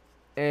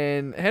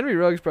 and Henry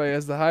Ruggs probably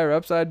has the higher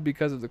upside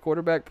because of the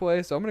quarterback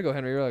play. So I'm gonna go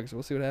Henry Ruggs.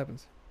 We'll see what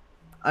happens.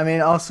 I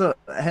mean, also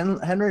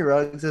Henry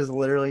Ruggs is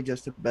literally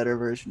just a better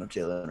version of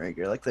Jalen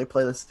Reagor. Like they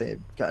play the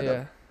same kind of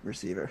Yeah.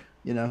 receiver.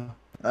 I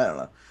don't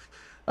know.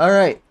 All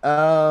right.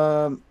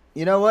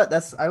 You know what?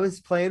 That's I was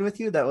playing with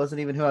you. That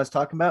wasn't even who I was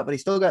talking about, but he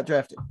still got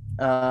drafted.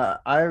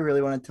 I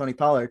really wanted Tony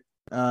Pollard.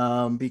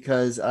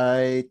 Because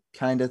I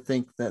kind of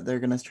think that they're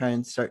gonna try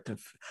and start to.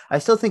 I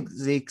still think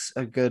Zeke's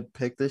a good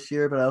pick this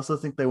year, but I also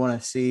think they want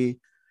to see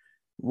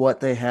what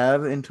they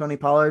have in Tony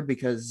Pollard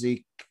because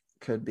Zeke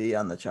could be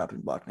on the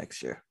chopping block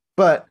next year.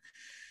 But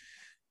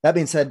that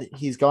being said,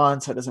 he's gone,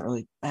 so it doesn't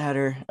really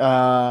matter.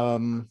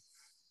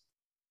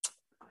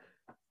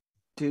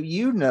 Do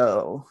you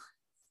know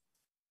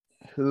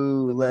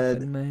who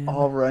led Muffin Man.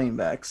 all running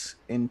backs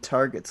in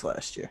targets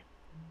last year?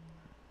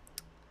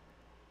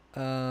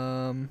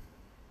 Um,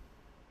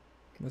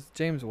 was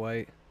James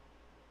White?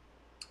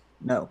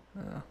 No.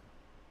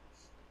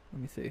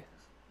 Let me see.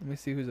 Let me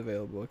see who's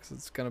available because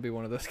it's gonna be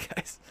one of those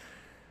guys.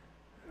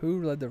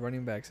 Who led the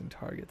running backs in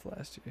targets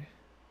last year?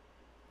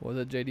 Was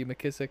it J.D.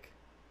 McKissick?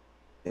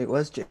 It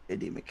was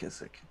J.D.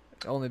 McKissick.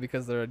 Only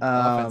because their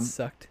offense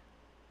sucked.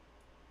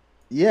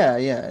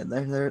 Yeah,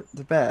 they're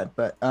bad,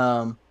 but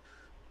I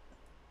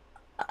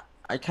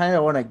kind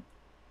of want to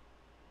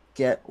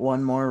get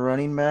one more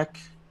running back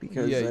Yeah,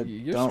 because I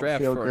you're don't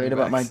strapped feel for great running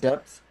about my backs.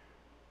 depth.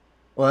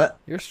 What?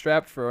 You're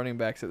strapped for running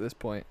backs at this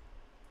point.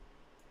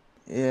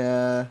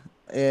 Yeah,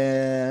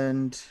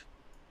 and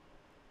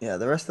yeah,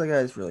 the rest of the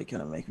guys really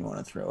kind of make me want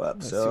to throw up.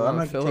 Unless you So I'm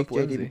want gonna Philip take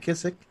J.D. Lindsay.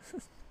 McKissick.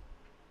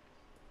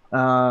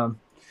 Um,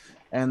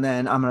 and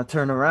then I'm gonna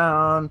turn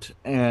around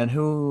and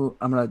who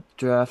I'm gonna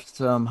draft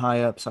some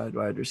high upside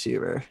wide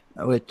receiver,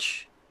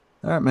 which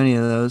there aren't many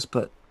of those,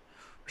 but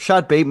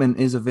Rashad Bateman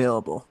is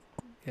available.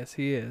 Yes,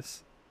 he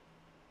is.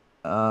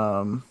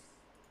 Um,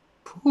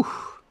 whew,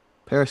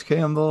 Paris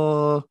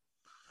Campbell,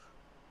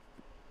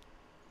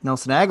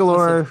 Nelson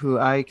Aguilar, Listen, who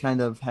I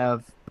kind of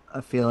have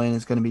a feeling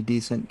is going to be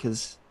decent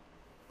because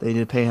they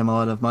did pay him a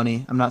lot of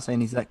money. I'm not saying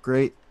he's that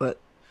great, but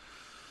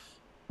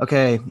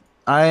okay.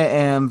 I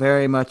am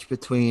very much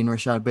between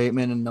Rashad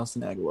Bateman and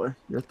Nelson Aguilar.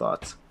 Your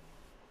thoughts?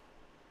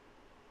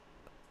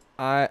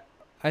 I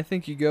I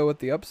think you go with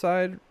the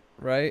upside,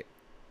 right?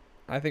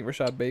 I think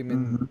Rashad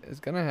Bateman Mm-hmm. is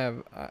gonna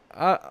have. But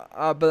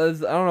I don't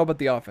know about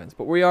the offense.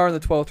 But we are in the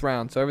 12th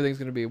round, so everything's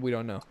gonna be we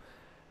don't know.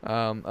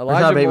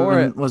 Rashad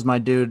Bateman was my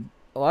dude.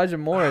 Elijah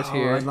Moore is Oh,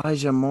 here,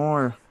 Elijah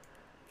Moore.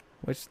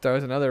 which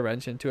throws another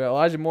wrench into it.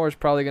 Elijah Moore is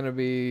probably gonna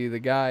be the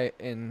guy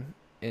in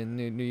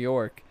New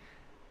York.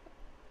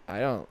 I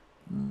don't.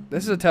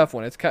 This is a tough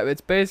one. It's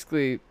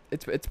basically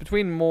it's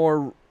between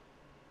more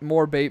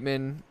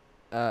Bateman,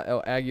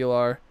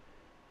 Aguilar,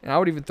 and I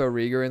would even throw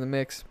Rieger in the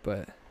mix.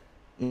 But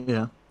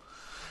Yeah.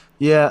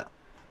 Yeah.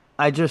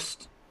 I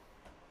just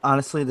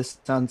honestly, this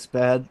sounds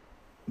bad,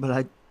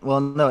 but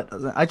well, no, it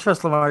doesn't. I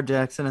trust Lamar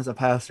Jackson as a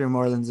passer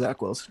more than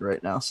Zach Wilson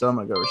right now, so I'm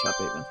gonna go Rashad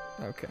Bateman.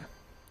 okay,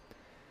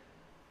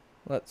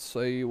 let's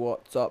see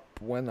what's up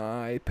when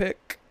I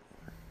pick.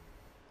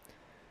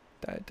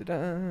 Da da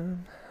da.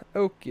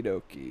 Okie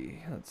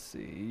dokie. Let's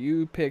see.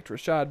 You picked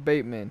Rashad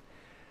Bateman.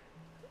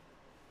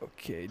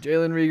 Okay,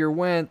 Jalen Rieger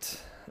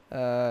went.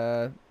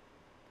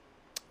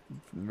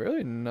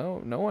 Really,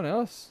 no one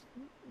else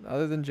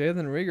other than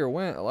Jalen Rieger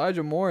went.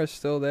 Elijah Moore is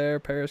still there.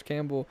 Paris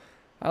Campbell.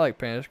 I like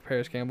Paris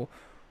Campbell.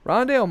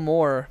 Rondale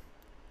Moore,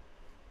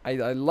 I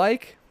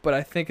like, but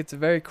I think it's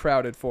very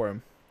crowded for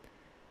him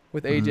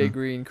with AJ Mm-hmm.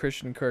 Green,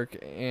 Christian Kirk,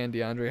 and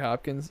DeAndre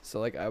Hopkins. So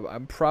like,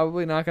 I'm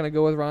probably not gonna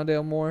go with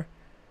Rondale Moore.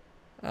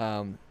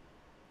 Um,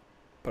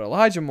 but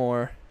Elijah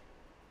Moore,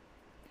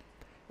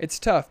 it's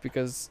tough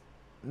because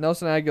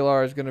Nelson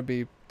Aguilar is gonna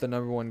be the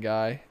number one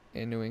guy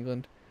in New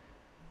England.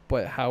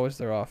 But how is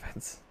their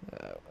offense?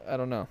 I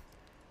don't know.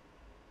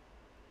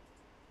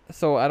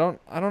 So I don't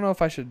know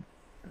if I should.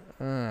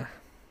 'Cause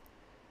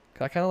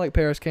I kind of like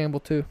Paris Campbell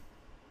too.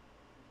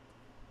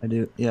 I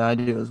do. Yeah, I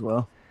do as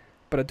well.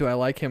 But do I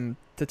like him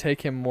to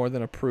take him more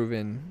than a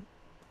proven,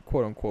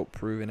 quote unquote,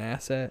 proven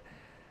asset?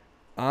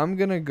 I'm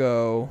gonna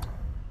go.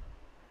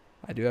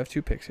 I do have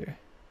two picks here.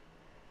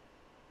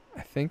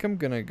 I think I'm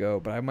gonna go,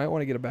 but I might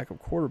want to get a backup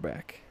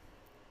quarterback.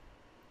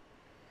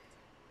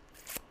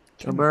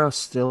 Joe Burrow's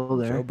still Joe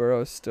there.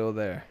 Burrow is still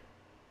there,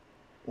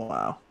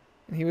 Wow.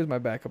 and he was my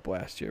backup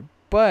last year.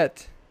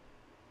 But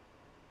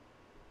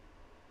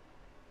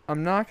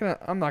I'm not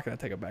gonna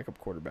take a backup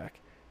quarterback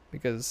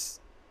because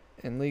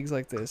in leagues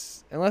like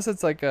this, unless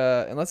it's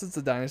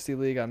a dynasty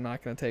league, I'm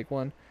not gonna take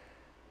one.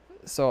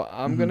 So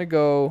I'm Mm-hmm. gonna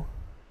go.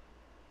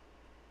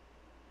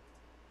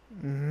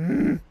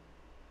 Mm,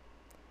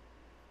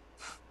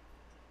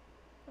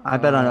 I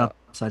bet on Uh,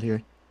 upside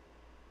here.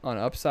 on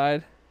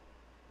upside,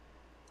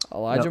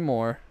 Elijah Yep.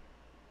 Moore.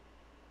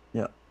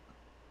 Yep.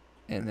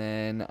 And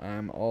then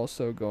I'm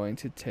also going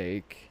to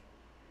take,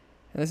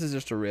 and this is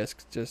just a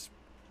risk, just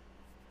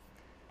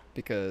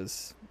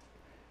because,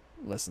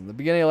 listen, the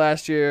beginning of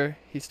last year,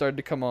 he started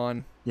to come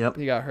on. Yep.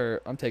 He got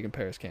hurt. I'm taking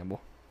Paris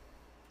Campbell.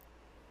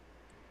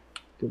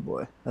 Good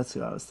boy. That's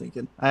what I was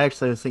thinking. I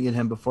actually was thinking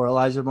him before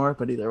Elijah Moore,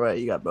 but either way,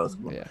 you got both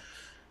of them. Yeah.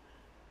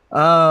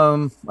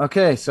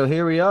 Okay, so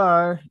here we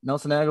are.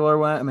 Nelson Aguilar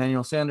went,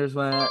 Emmanuel Sanders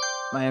went,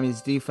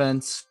 Miami's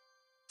defense.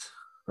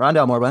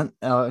 Rondell Moore went,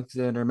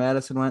 Alexander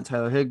Madison went,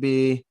 Tyler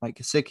Higbee, Mike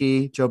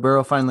Gesicki, Joe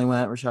Burrow finally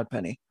went, Rashad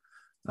Penny.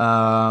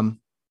 I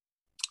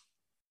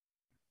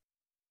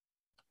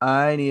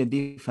need a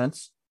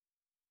defense.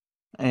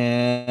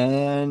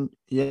 And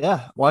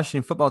yeah,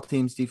 Washington football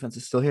team's defense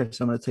is still here.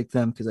 So I'm gonna take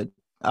them because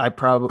I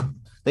probably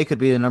they could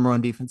be the number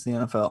one defense in the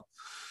NFL.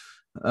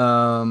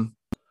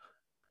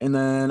 And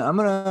then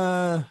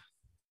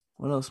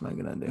what else am I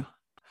gonna do?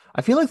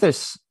 I feel like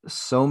there's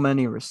so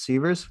many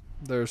receivers.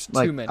 There's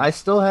Like too many. I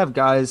still have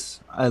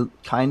guys I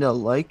kind of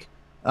like.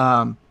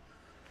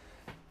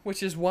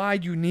 Which is why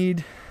you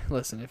need,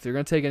 listen, if you're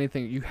going to take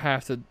anything, you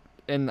have to,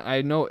 and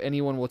I know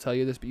anyone will tell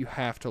you this, but you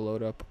have to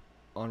load up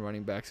on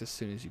running backs as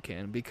soon as you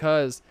can,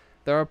 because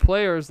there are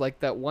players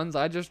like that ones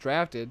I just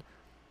drafted,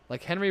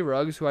 like Henry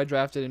Ruggs, who I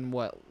drafted in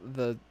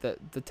the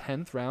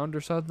 10th round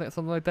or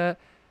something like that,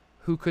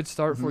 who could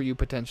start for you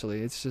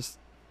potentially. It's just,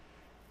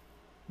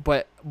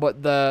 but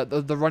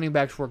the running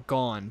backs were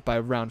gone by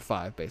round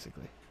 5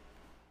 basically.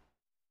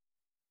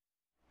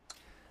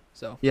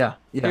 So yeah.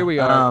 here we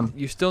are.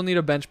 You still need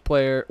a bench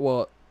player.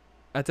 Well,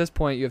 at this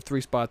point, you have 3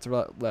 spots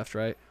left,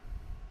 right?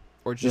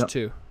 Or just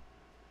 2?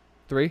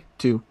 3?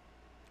 2.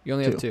 You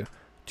only have 2.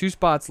 2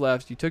 spots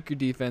left. You took your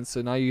defense,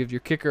 so now you have your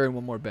kicker and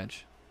 1 more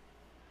bench.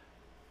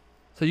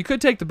 So you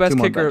could take the best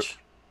kicker. Bench.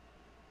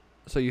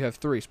 So you have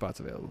 3 spots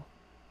available.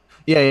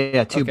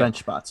 Yeah. 2 bench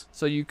spots.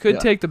 So you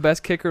could take the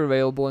best kicker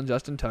available in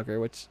Justin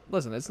Tucker, which,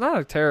 listen, it's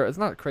not it's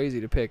not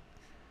crazy to pick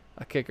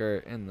a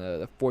kicker in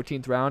the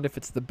 14th round if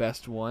it's the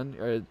best one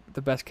or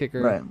the best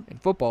kicker in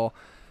football.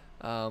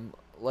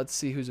 Let's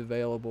see who's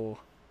available.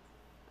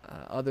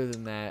 Other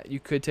than that, you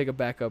could take a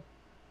backup,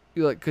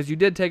 because you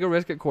did take a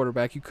risk at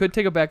quarterback. You could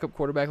take a backup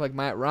quarterback like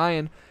Matt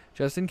Ryan,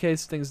 just in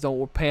case things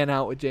don't pan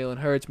out with Jalen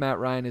Hurts. Matt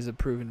Ryan is a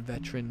proven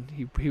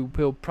veteran.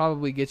 He'll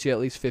probably get you at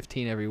least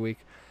 15 every week.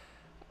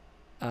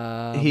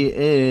 He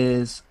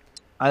is.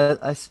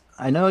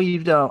 I know you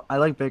don't. I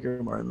like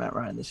Baker more than Matt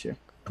Ryan this year.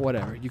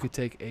 Whatever. You could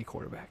take a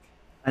quarterback.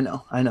 I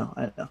know.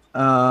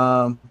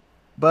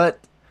 But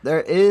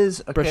there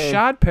is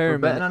Rashad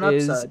Perriman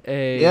is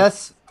a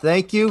yes.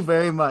 Thank you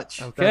very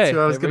much. Okay, that's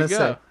what I was gonna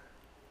say.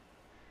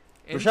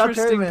 Rashad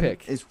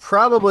Perriman is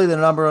probably the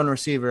number 1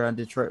 receiver on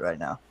Detroit right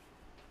now.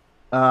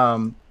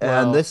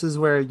 And this is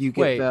where you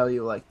get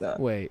value like that.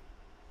 Wait.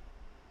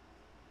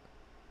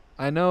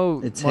 I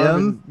know it's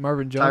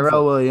Marvin Jones.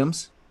 Tyrell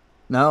Williams.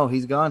 No,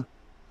 he's gone.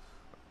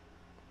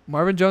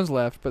 Marvin Jones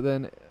left, but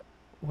then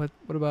what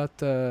about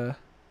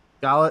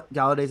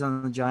Galladay's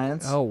on the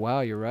Giants. Oh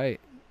wow, you're right.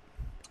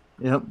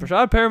 Yep.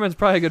 Rashad Perriman's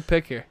probably a good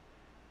pick here.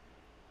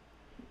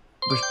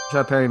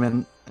 Rashad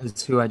Perriman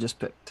is who I just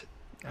picked.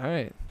 All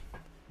right.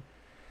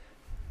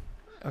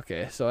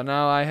 Okay, so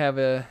now I have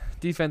a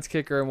defense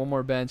kicker and 1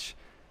 more bench.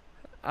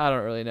 I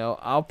don't really know.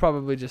 I'll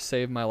probably just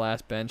save my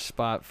last bench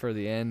spot for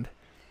the end.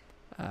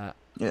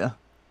 Yeah.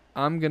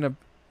 I'm going to...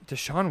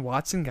 Deshaun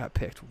Watson got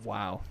picked.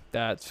 Wow,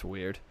 that's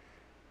weird.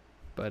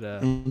 But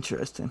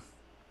interesting.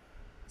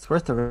 It's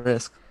worth the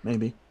risk,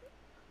 maybe.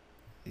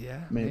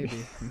 Yeah,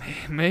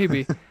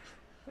 maybe.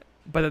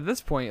 But at this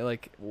point,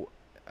 like,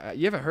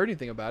 you haven't heard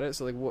anything about it,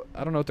 so like,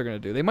 I don't know what they're gonna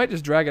do. They might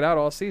just drag it out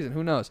all season.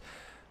 Who knows?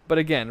 But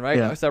again, right?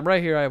 Yeah. So I'm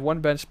right here. I have 1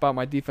 bench spot,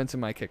 my defense,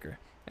 and my kicker,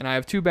 and I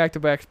have 2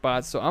 back-to-back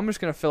spots. So I'm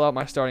just gonna fill out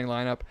my starting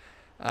lineup.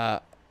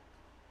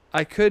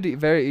 I could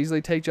very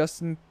easily take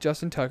Justin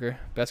Tucker,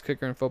 best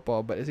kicker in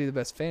football, but is he the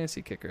best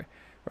fantasy kicker?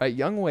 Right?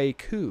 Younghoe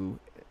Koo,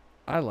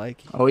 I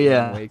like. Oh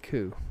yeah. Younghoe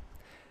Koo.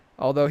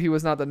 Although he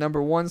was not the number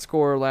 1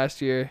 scorer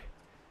last year,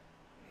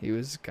 he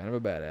was kind of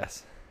a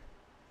badass.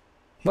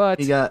 But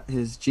he got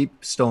his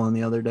Jeep stolen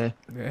the other day.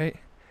 Right.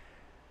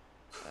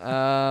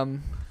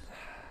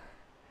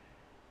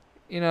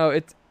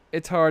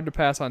 It's hard to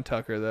pass on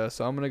Tucker though,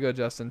 so I'm gonna go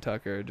Justin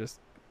Tucker, just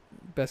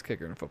best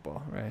kicker in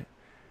football, right?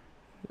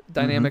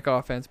 Dynamic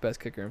offense, best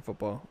kicker in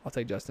football. I'll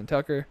take Justin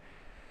Tucker.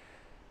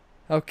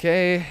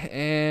 Okay,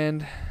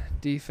 and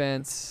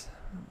defense.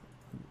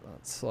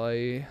 Let's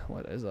see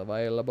what is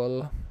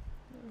available.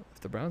 If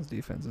the Browns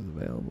defense is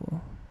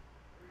available.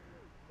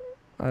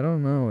 I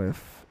don't know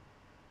if...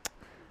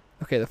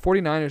 Okay, the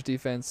 49ers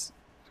defense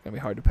is going to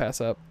be hard to pass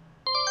up.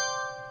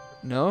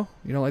 No?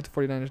 You don't like the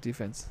 49ers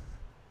defense?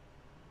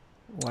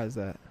 Why is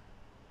that?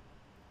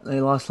 They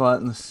lost a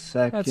lot in the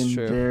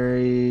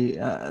secondary.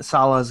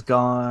 Salah's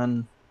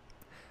gone.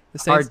 The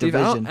Saints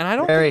division.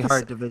 Very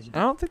hard division. I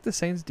don't think the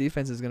Saints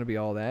defense is going to be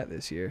all that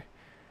this year.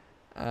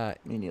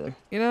 Me neither.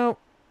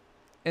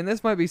 And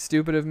this might be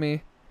stupid of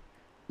me.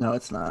 No,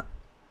 it's not.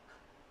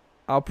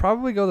 I'll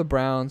probably go the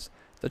Browns.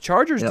 The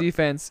Chargers Yep.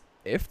 defense,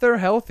 if they're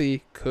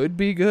healthy, could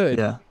be good.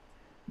 Yeah.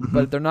 Hmm.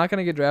 But they're not going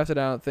to get drafted,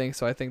 I don't think.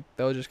 So I think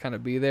they'll just kind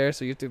of be there.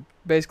 So you have to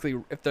basically,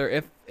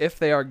 if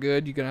they are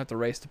good, you're going to have to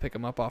race to pick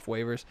them up off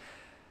waivers.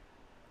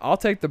 I'll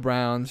take the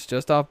Browns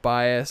just off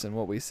bias and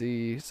what we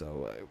see.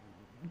 So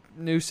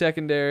new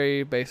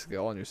secondary, basically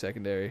all new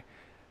secondary,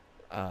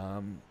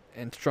 and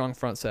strong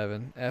front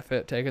seven. F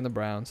it, taking the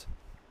Browns.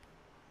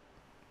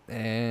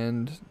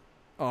 And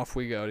off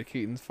we go to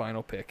Keaton's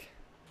final pick.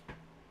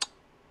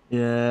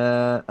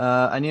 Yeah.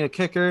 I need a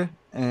kicker,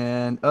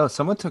 and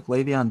someone took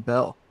Le'Veon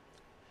Bell.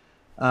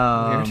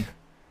 Weird.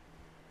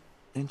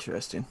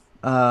 Interesting.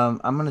 I'm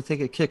gonna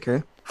take a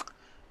kicker.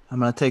 I'm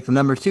gonna take the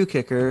number 2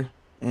 kicker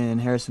in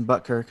Harrison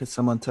Butker because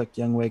someone took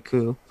Younghoe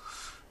Koo.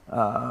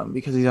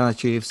 Because he's on the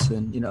Chiefs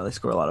and they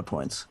score a lot of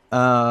points.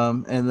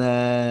 And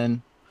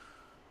then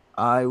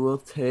I will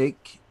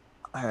take.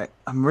 All right,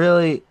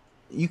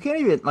 you can't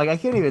even I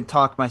can't even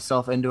talk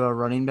myself into a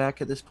running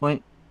back at this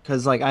point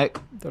because They're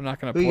not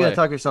going to who you gotta play.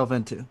 talk yourself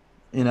into?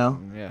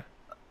 Yeah.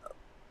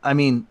 I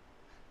mean,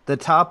 the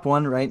top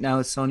one right now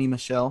is Sony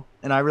Michel,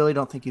 and I really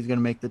don't think he's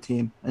gonna make the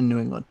team in New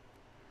England.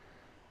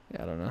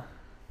 Yeah, I don't know.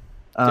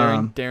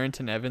 Um,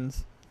 Darrington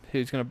Evans,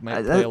 who's going to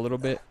I- play that- a little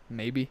bit,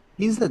 maybe.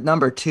 he's the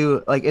number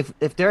 2. Like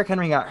if Derrick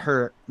Henry got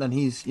hurt, then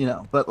he's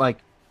but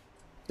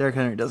Derrick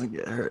Henry doesn't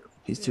get hurt.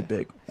 He's too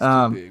big. He's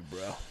too big,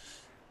 bro.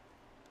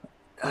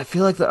 I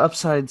feel like the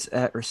upside's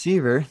at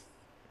receiver.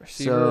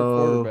 Receiver or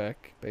So-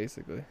 quarterback,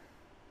 basically.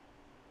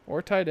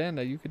 Or tight end.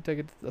 You could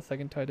take a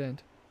second tight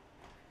end.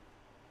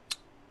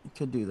 You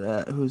could do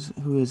that.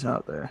 Who is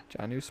out there?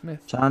 Jonnu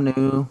Smith.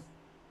 Jonnu,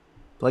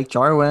 Blake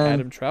Jarwin,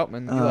 Adam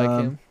Troutman. You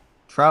like him?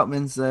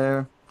 Troutman's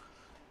there.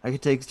 I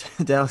could take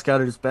Dallas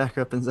Goedert's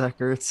backup and Zach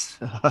Ertz.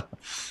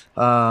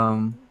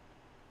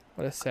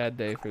 What a sad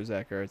day for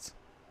Zach Ertz.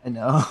 I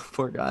know,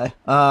 poor guy.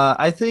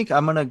 I think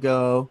I'm gonna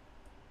go.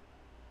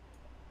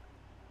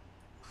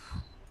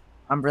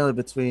 I'm really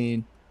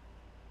between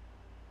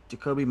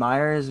Jacoby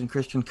Myers and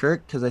Christian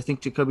Kirk because I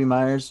think Jacoby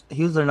Myers,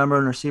 he was their number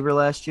 1 receiver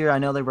last year. I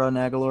know they brought in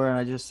Aguilar, and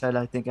I just said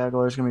I think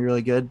Aguilar is gonna be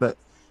really good, but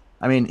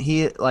I mean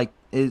he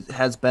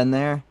has been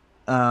there.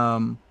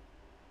 Traquan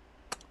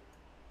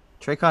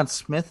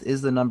Smith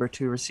is the number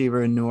 2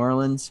 receiver in New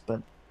Orleans,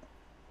 but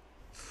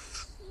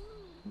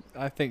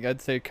I think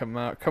I'd say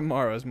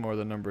Kamara's more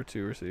the number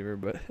 2 receiver,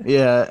 but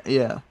yeah,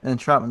 and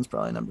Troutman's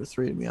probably number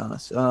 3 to be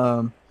honest.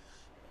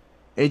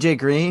 AJ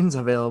Green's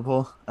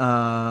available.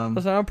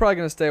 listen, I'm probably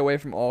gonna stay away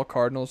from all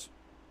Cardinals,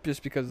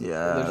 just because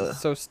Yeah. they're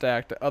just so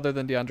stacked. Other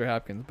than DeAndre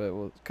Hopkins,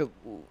 but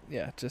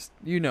just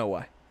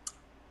why.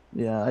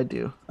 Yeah, I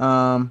do.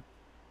 I'm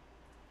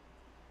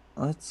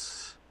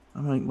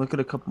gonna look at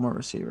a couple more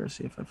receivers,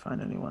 see if I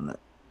find anyone that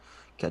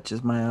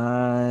catches my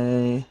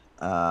eye.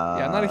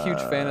 Yeah, I'm not a huge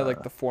fan of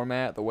the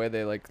format, the way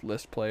they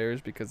list players,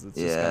 because it's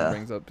just kind Yeah. of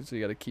brings up. So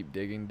you got to keep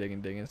digging.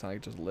 It's not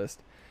like just list.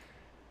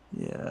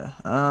 Yeah.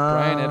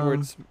 Brian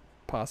Edwards,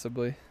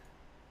 possibly.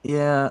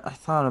 Yeah, I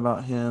thought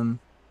about him.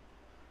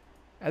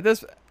 At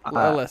this,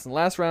 Uh, listen,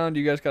 last round,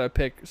 you guys got to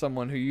pick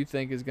someone who you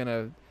think is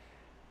gonna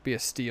be a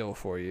steal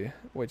for you.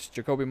 Which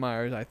Jacoby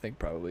Myers, I think,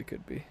 probably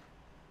could be.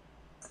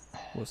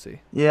 We'll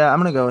see. Yeah, I'm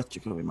gonna go with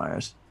Jacoby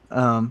Myers.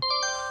 I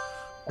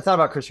thought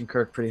about Christian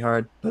Kirk pretty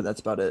hard, but that's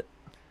about it.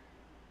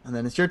 And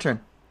then it's your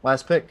turn.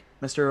 Last pick,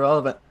 Mr.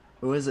 Irrelevant.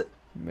 Who is it?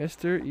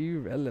 Mr.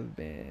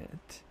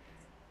 Irrelevant.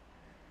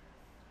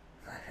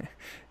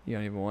 You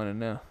don't even want to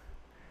know.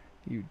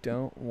 You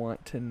don't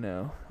want to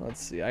know. Let's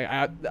see.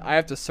 I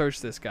have to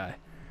search this guy.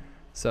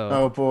 So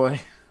Oh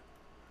boy.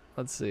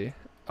 let's see.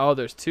 Oh,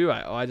 there's 2.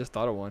 I just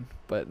thought of one,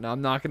 but no,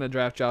 I'm not gonna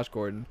draft Josh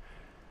Gordon.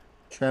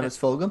 Travis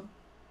Fulgham.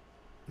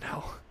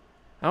 No,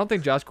 I don't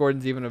think Josh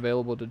Gordon's even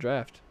available to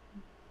draft.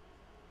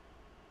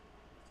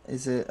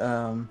 Is it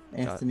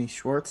Anthony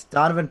Schwartz?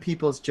 Donovan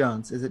Peoples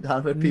Jones. Is it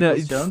Donovan No,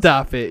 Peoples Jones?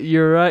 stop it.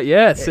 You're right.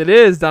 Yes, it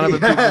is Donovan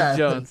Yeah. Peoples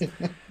Jones.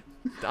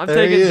 I'm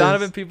There he taking is.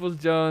 Donovan Peoples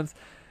Jones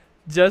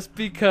just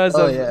because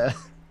Oh of. yeah.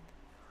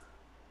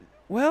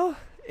 Well,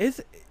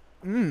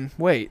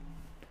 wait.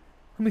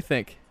 Let me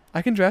think.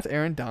 I can draft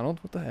Aaron Donald.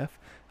 What the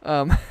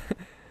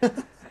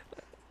F?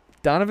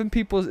 Donovan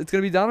Peoples. It's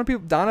gonna be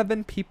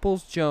Donovan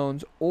Peoples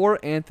Jones or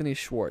Anthony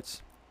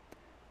Schwartz.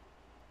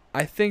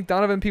 I think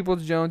Donovan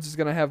Peoples Jones is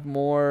gonna have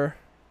more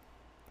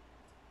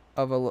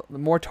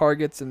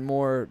targets and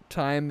more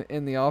time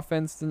in the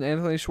offense than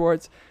Anthony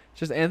Schwartz.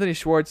 Just Anthony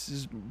Schwartz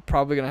is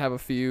probably gonna have a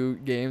few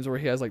games where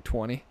he has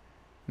 20,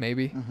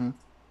 maybe. Mm-hmm.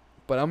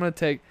 But I'm gonna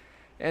take,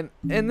 and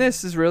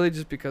this is really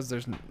just because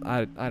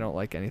I don't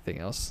like anything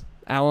else.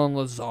 Alan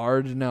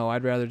Lazard, no,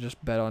 I'd rather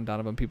just bet on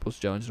Donovan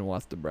Peoples-Jones and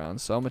watch the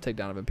Browns. So I'm gonna take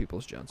Donovan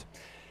Peoples-Jones,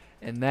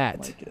 and that,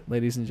 Like it.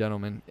 ladies and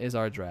gentlemen, is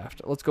our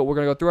draft. Let's go. We're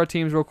gonna go through our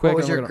teams real quick. What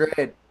was and your we're gonna-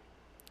 grade?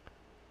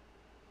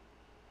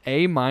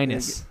 A-.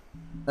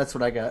 That's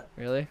what I got.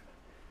 Really?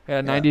 I got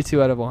a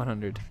 92 out of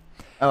 100.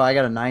 Oh, I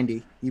got a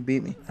 90. You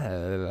beat me.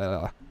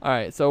 All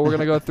right, so we're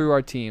gonna go through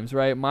our teams,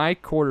 right? My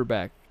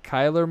quarterback,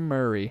 Kyler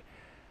Murray,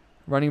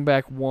 running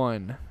back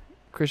 1,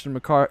 Christian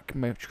McCaffrey.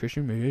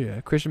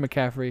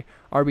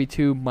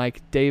 RB2,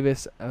 Mike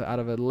Davis out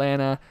of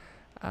Atlanta.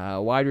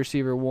 Wide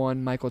receiver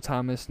 1, Michael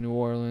Thomas, New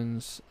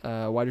Orleans.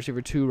 Wide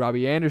receiver 2,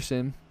 Robbie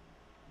Anderson.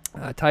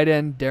 Tight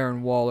end,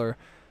 Darren Waller.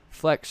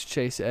 Flex,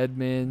 Chase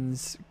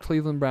Edmonds.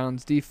 Cleveland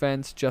Browns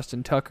defense,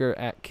 Justin Tucker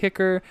at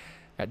kicker.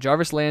 Got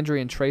Jarvis Landry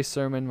and Trey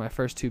Sermon, my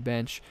first 2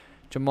 bench.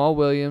 Jamal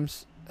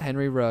Williams,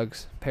 Henry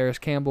Ruggs, Paris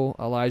Campbell,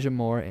 Elijah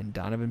Moore, and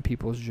Donovan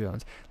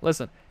Peoples-Jones.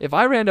 Listen, if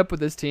I ran up with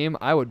this team,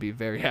 I would be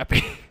very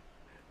happy.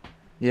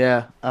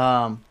 Yeah,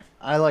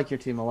 I like your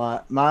team a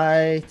lot.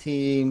 My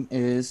team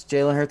is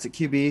Jalen Hurts at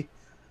QB,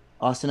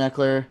 Austin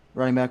Eckler,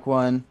 running back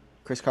 1,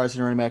 Chris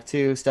Carson, running back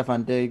 2,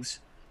 Stephon Diggs,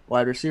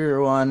 wide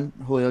receiver 1,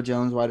 Julio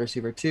Jones, wide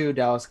receiver 2,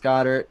 Dallas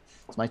Goedert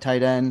is my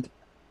tight end,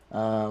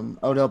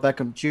 Odell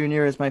Beckham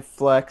Jr. is my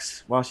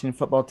flex, Washington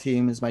football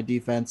team is my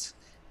defense,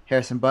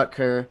 Harrison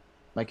Butker,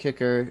 my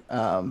kicker.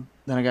 Then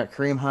I got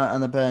Kareem Hunt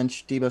on the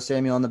bench, Deebo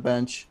Samuel on the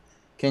bench,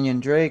 Kenyon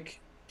Drake,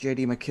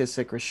 J.D.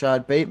 McKissick,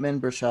 Rashad Bateman,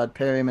 Brashad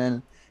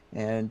Perryman,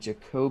 and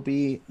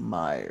Jacoby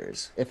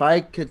Myers. If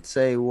I could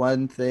say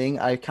one thing,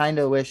 I kind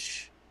of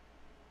wish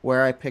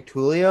where I picked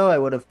Julio, I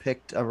would have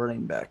picked a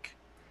running back.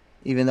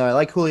 Even though I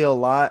like Julio a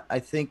lot, I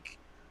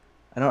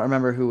don't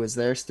remember who was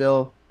there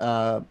still,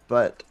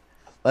 but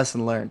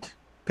lesson learned.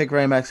 Pick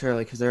running backs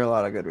early because there are a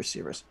lot of good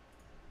receivers.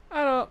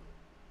 I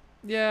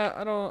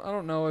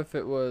don't know if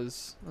it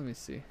was. Let me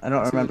see. I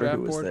don't See the remember draft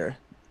who was board? there.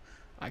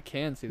 I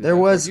can see the There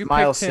draft board. was You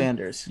Miles picked him.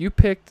 Sanders. You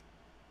picked.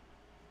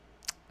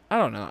 I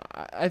don't know.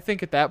 I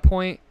think at that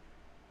point,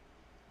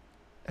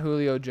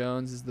 Julio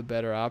Jones is the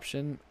better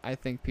option. I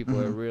think people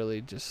are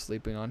really just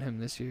sleeping on him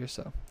this year.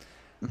 So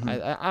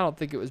I don't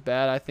think it was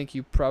bad. I think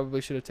you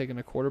probably should have taken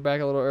a quarterback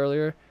a little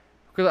earlier.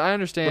 Because I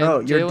understand.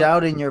 Bro, you're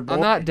doubting your boy.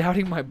 I'm not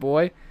doubting my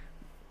boy.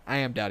 I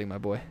am doubting my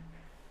boy.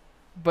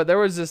 But there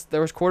was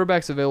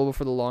quarterbacks available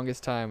for the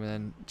longest time, and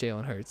then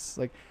Jalen Hurts.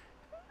 Like,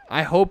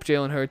 I hope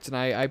Jalen Hurts, and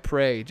I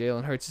pray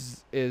Jalen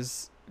Hurts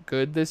is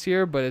good this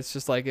year. But it's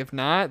just like, if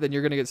not, then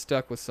you're gonna get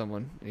stuck with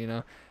someone. You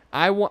know,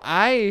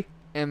 I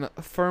am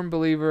a firm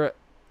believer.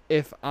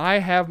 If I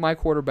have my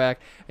quarterback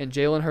and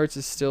Jalen Hurts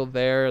is still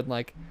there, and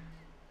like,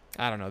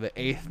 I don't know, the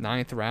 8th,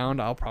 9th round,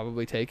 I'll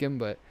probably take him.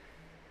 But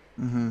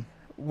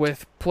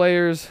with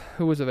players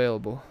who was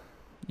available,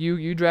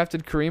 you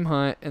drafted Kareem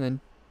Hunt, and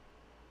then.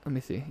 Let me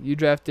see. You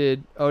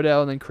drafted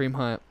Odell and then Kareem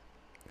Hunt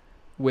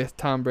with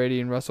Tom Brady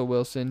and Russell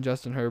Wilson,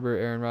 Justin Herbert,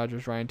 Aaron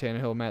Rodgers, Ryan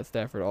Tannehill, Matt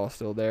Stafford, all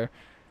still there.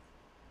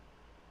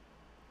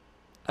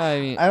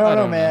 I mean, I don't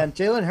know, man.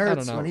 Jalen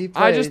Hurts, when he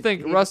played, I just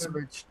think Russ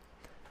averaged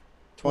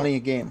 20 a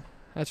game.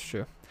 That's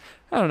true.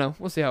 I don't know.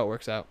 We'll see how it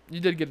works out. You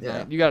did get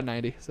Yeah. You got a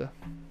 90, so.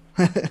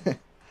 All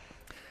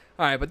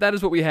right, but that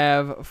is what we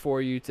have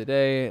for you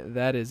today.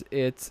 That is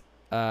it.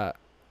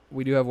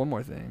 We do have one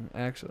more thing,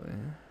 actually.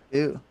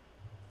 Ew.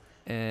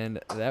 And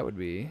that would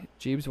be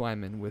Jeeves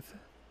Wyman with,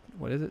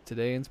 what is it,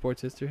 Today in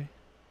Sports History?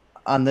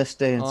 On this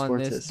day in sports On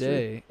this history.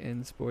 day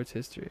in sports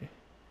history.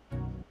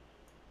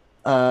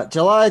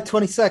 July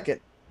 22nd.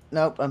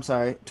 Nope, I'm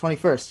sorry.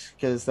 21st,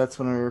 because that's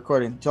when we were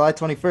recording. July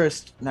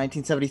 21st,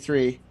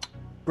 1973.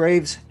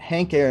 Braves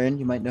Hank Aaron,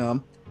 you might know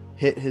him,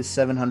 hit his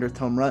 700th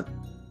home run.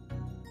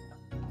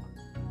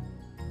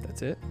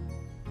 That's it?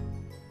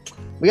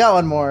 We got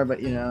one more, but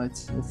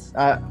it's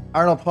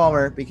Arnold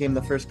Palmer became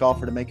the first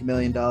golfer to make $1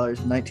 million in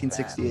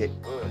 1968.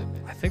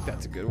 I think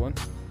that's a good one.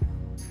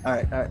 All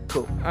right,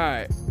 cool. All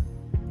right.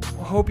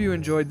 I hope you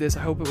enjoyed this. I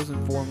hope it was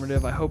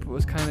informative. I hope it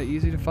was kind of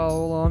easy to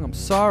follow along. I'm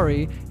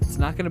sorry it's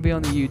not going to be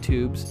on the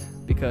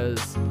YouTubes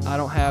because I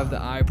don't have the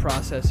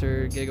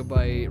iProcessor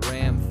gigabyte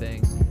RAM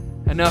thing.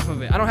 Enough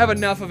of it. I don't have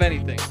enough of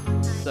anything.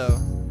 So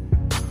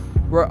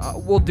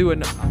we'll do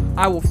it.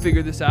 I will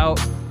figure this out.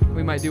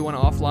 We might do one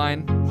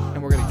offline,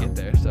 and we're going to get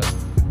there. So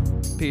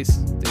peace,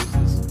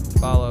 deuces,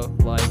 follow,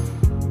 like,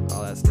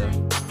 all that stuff.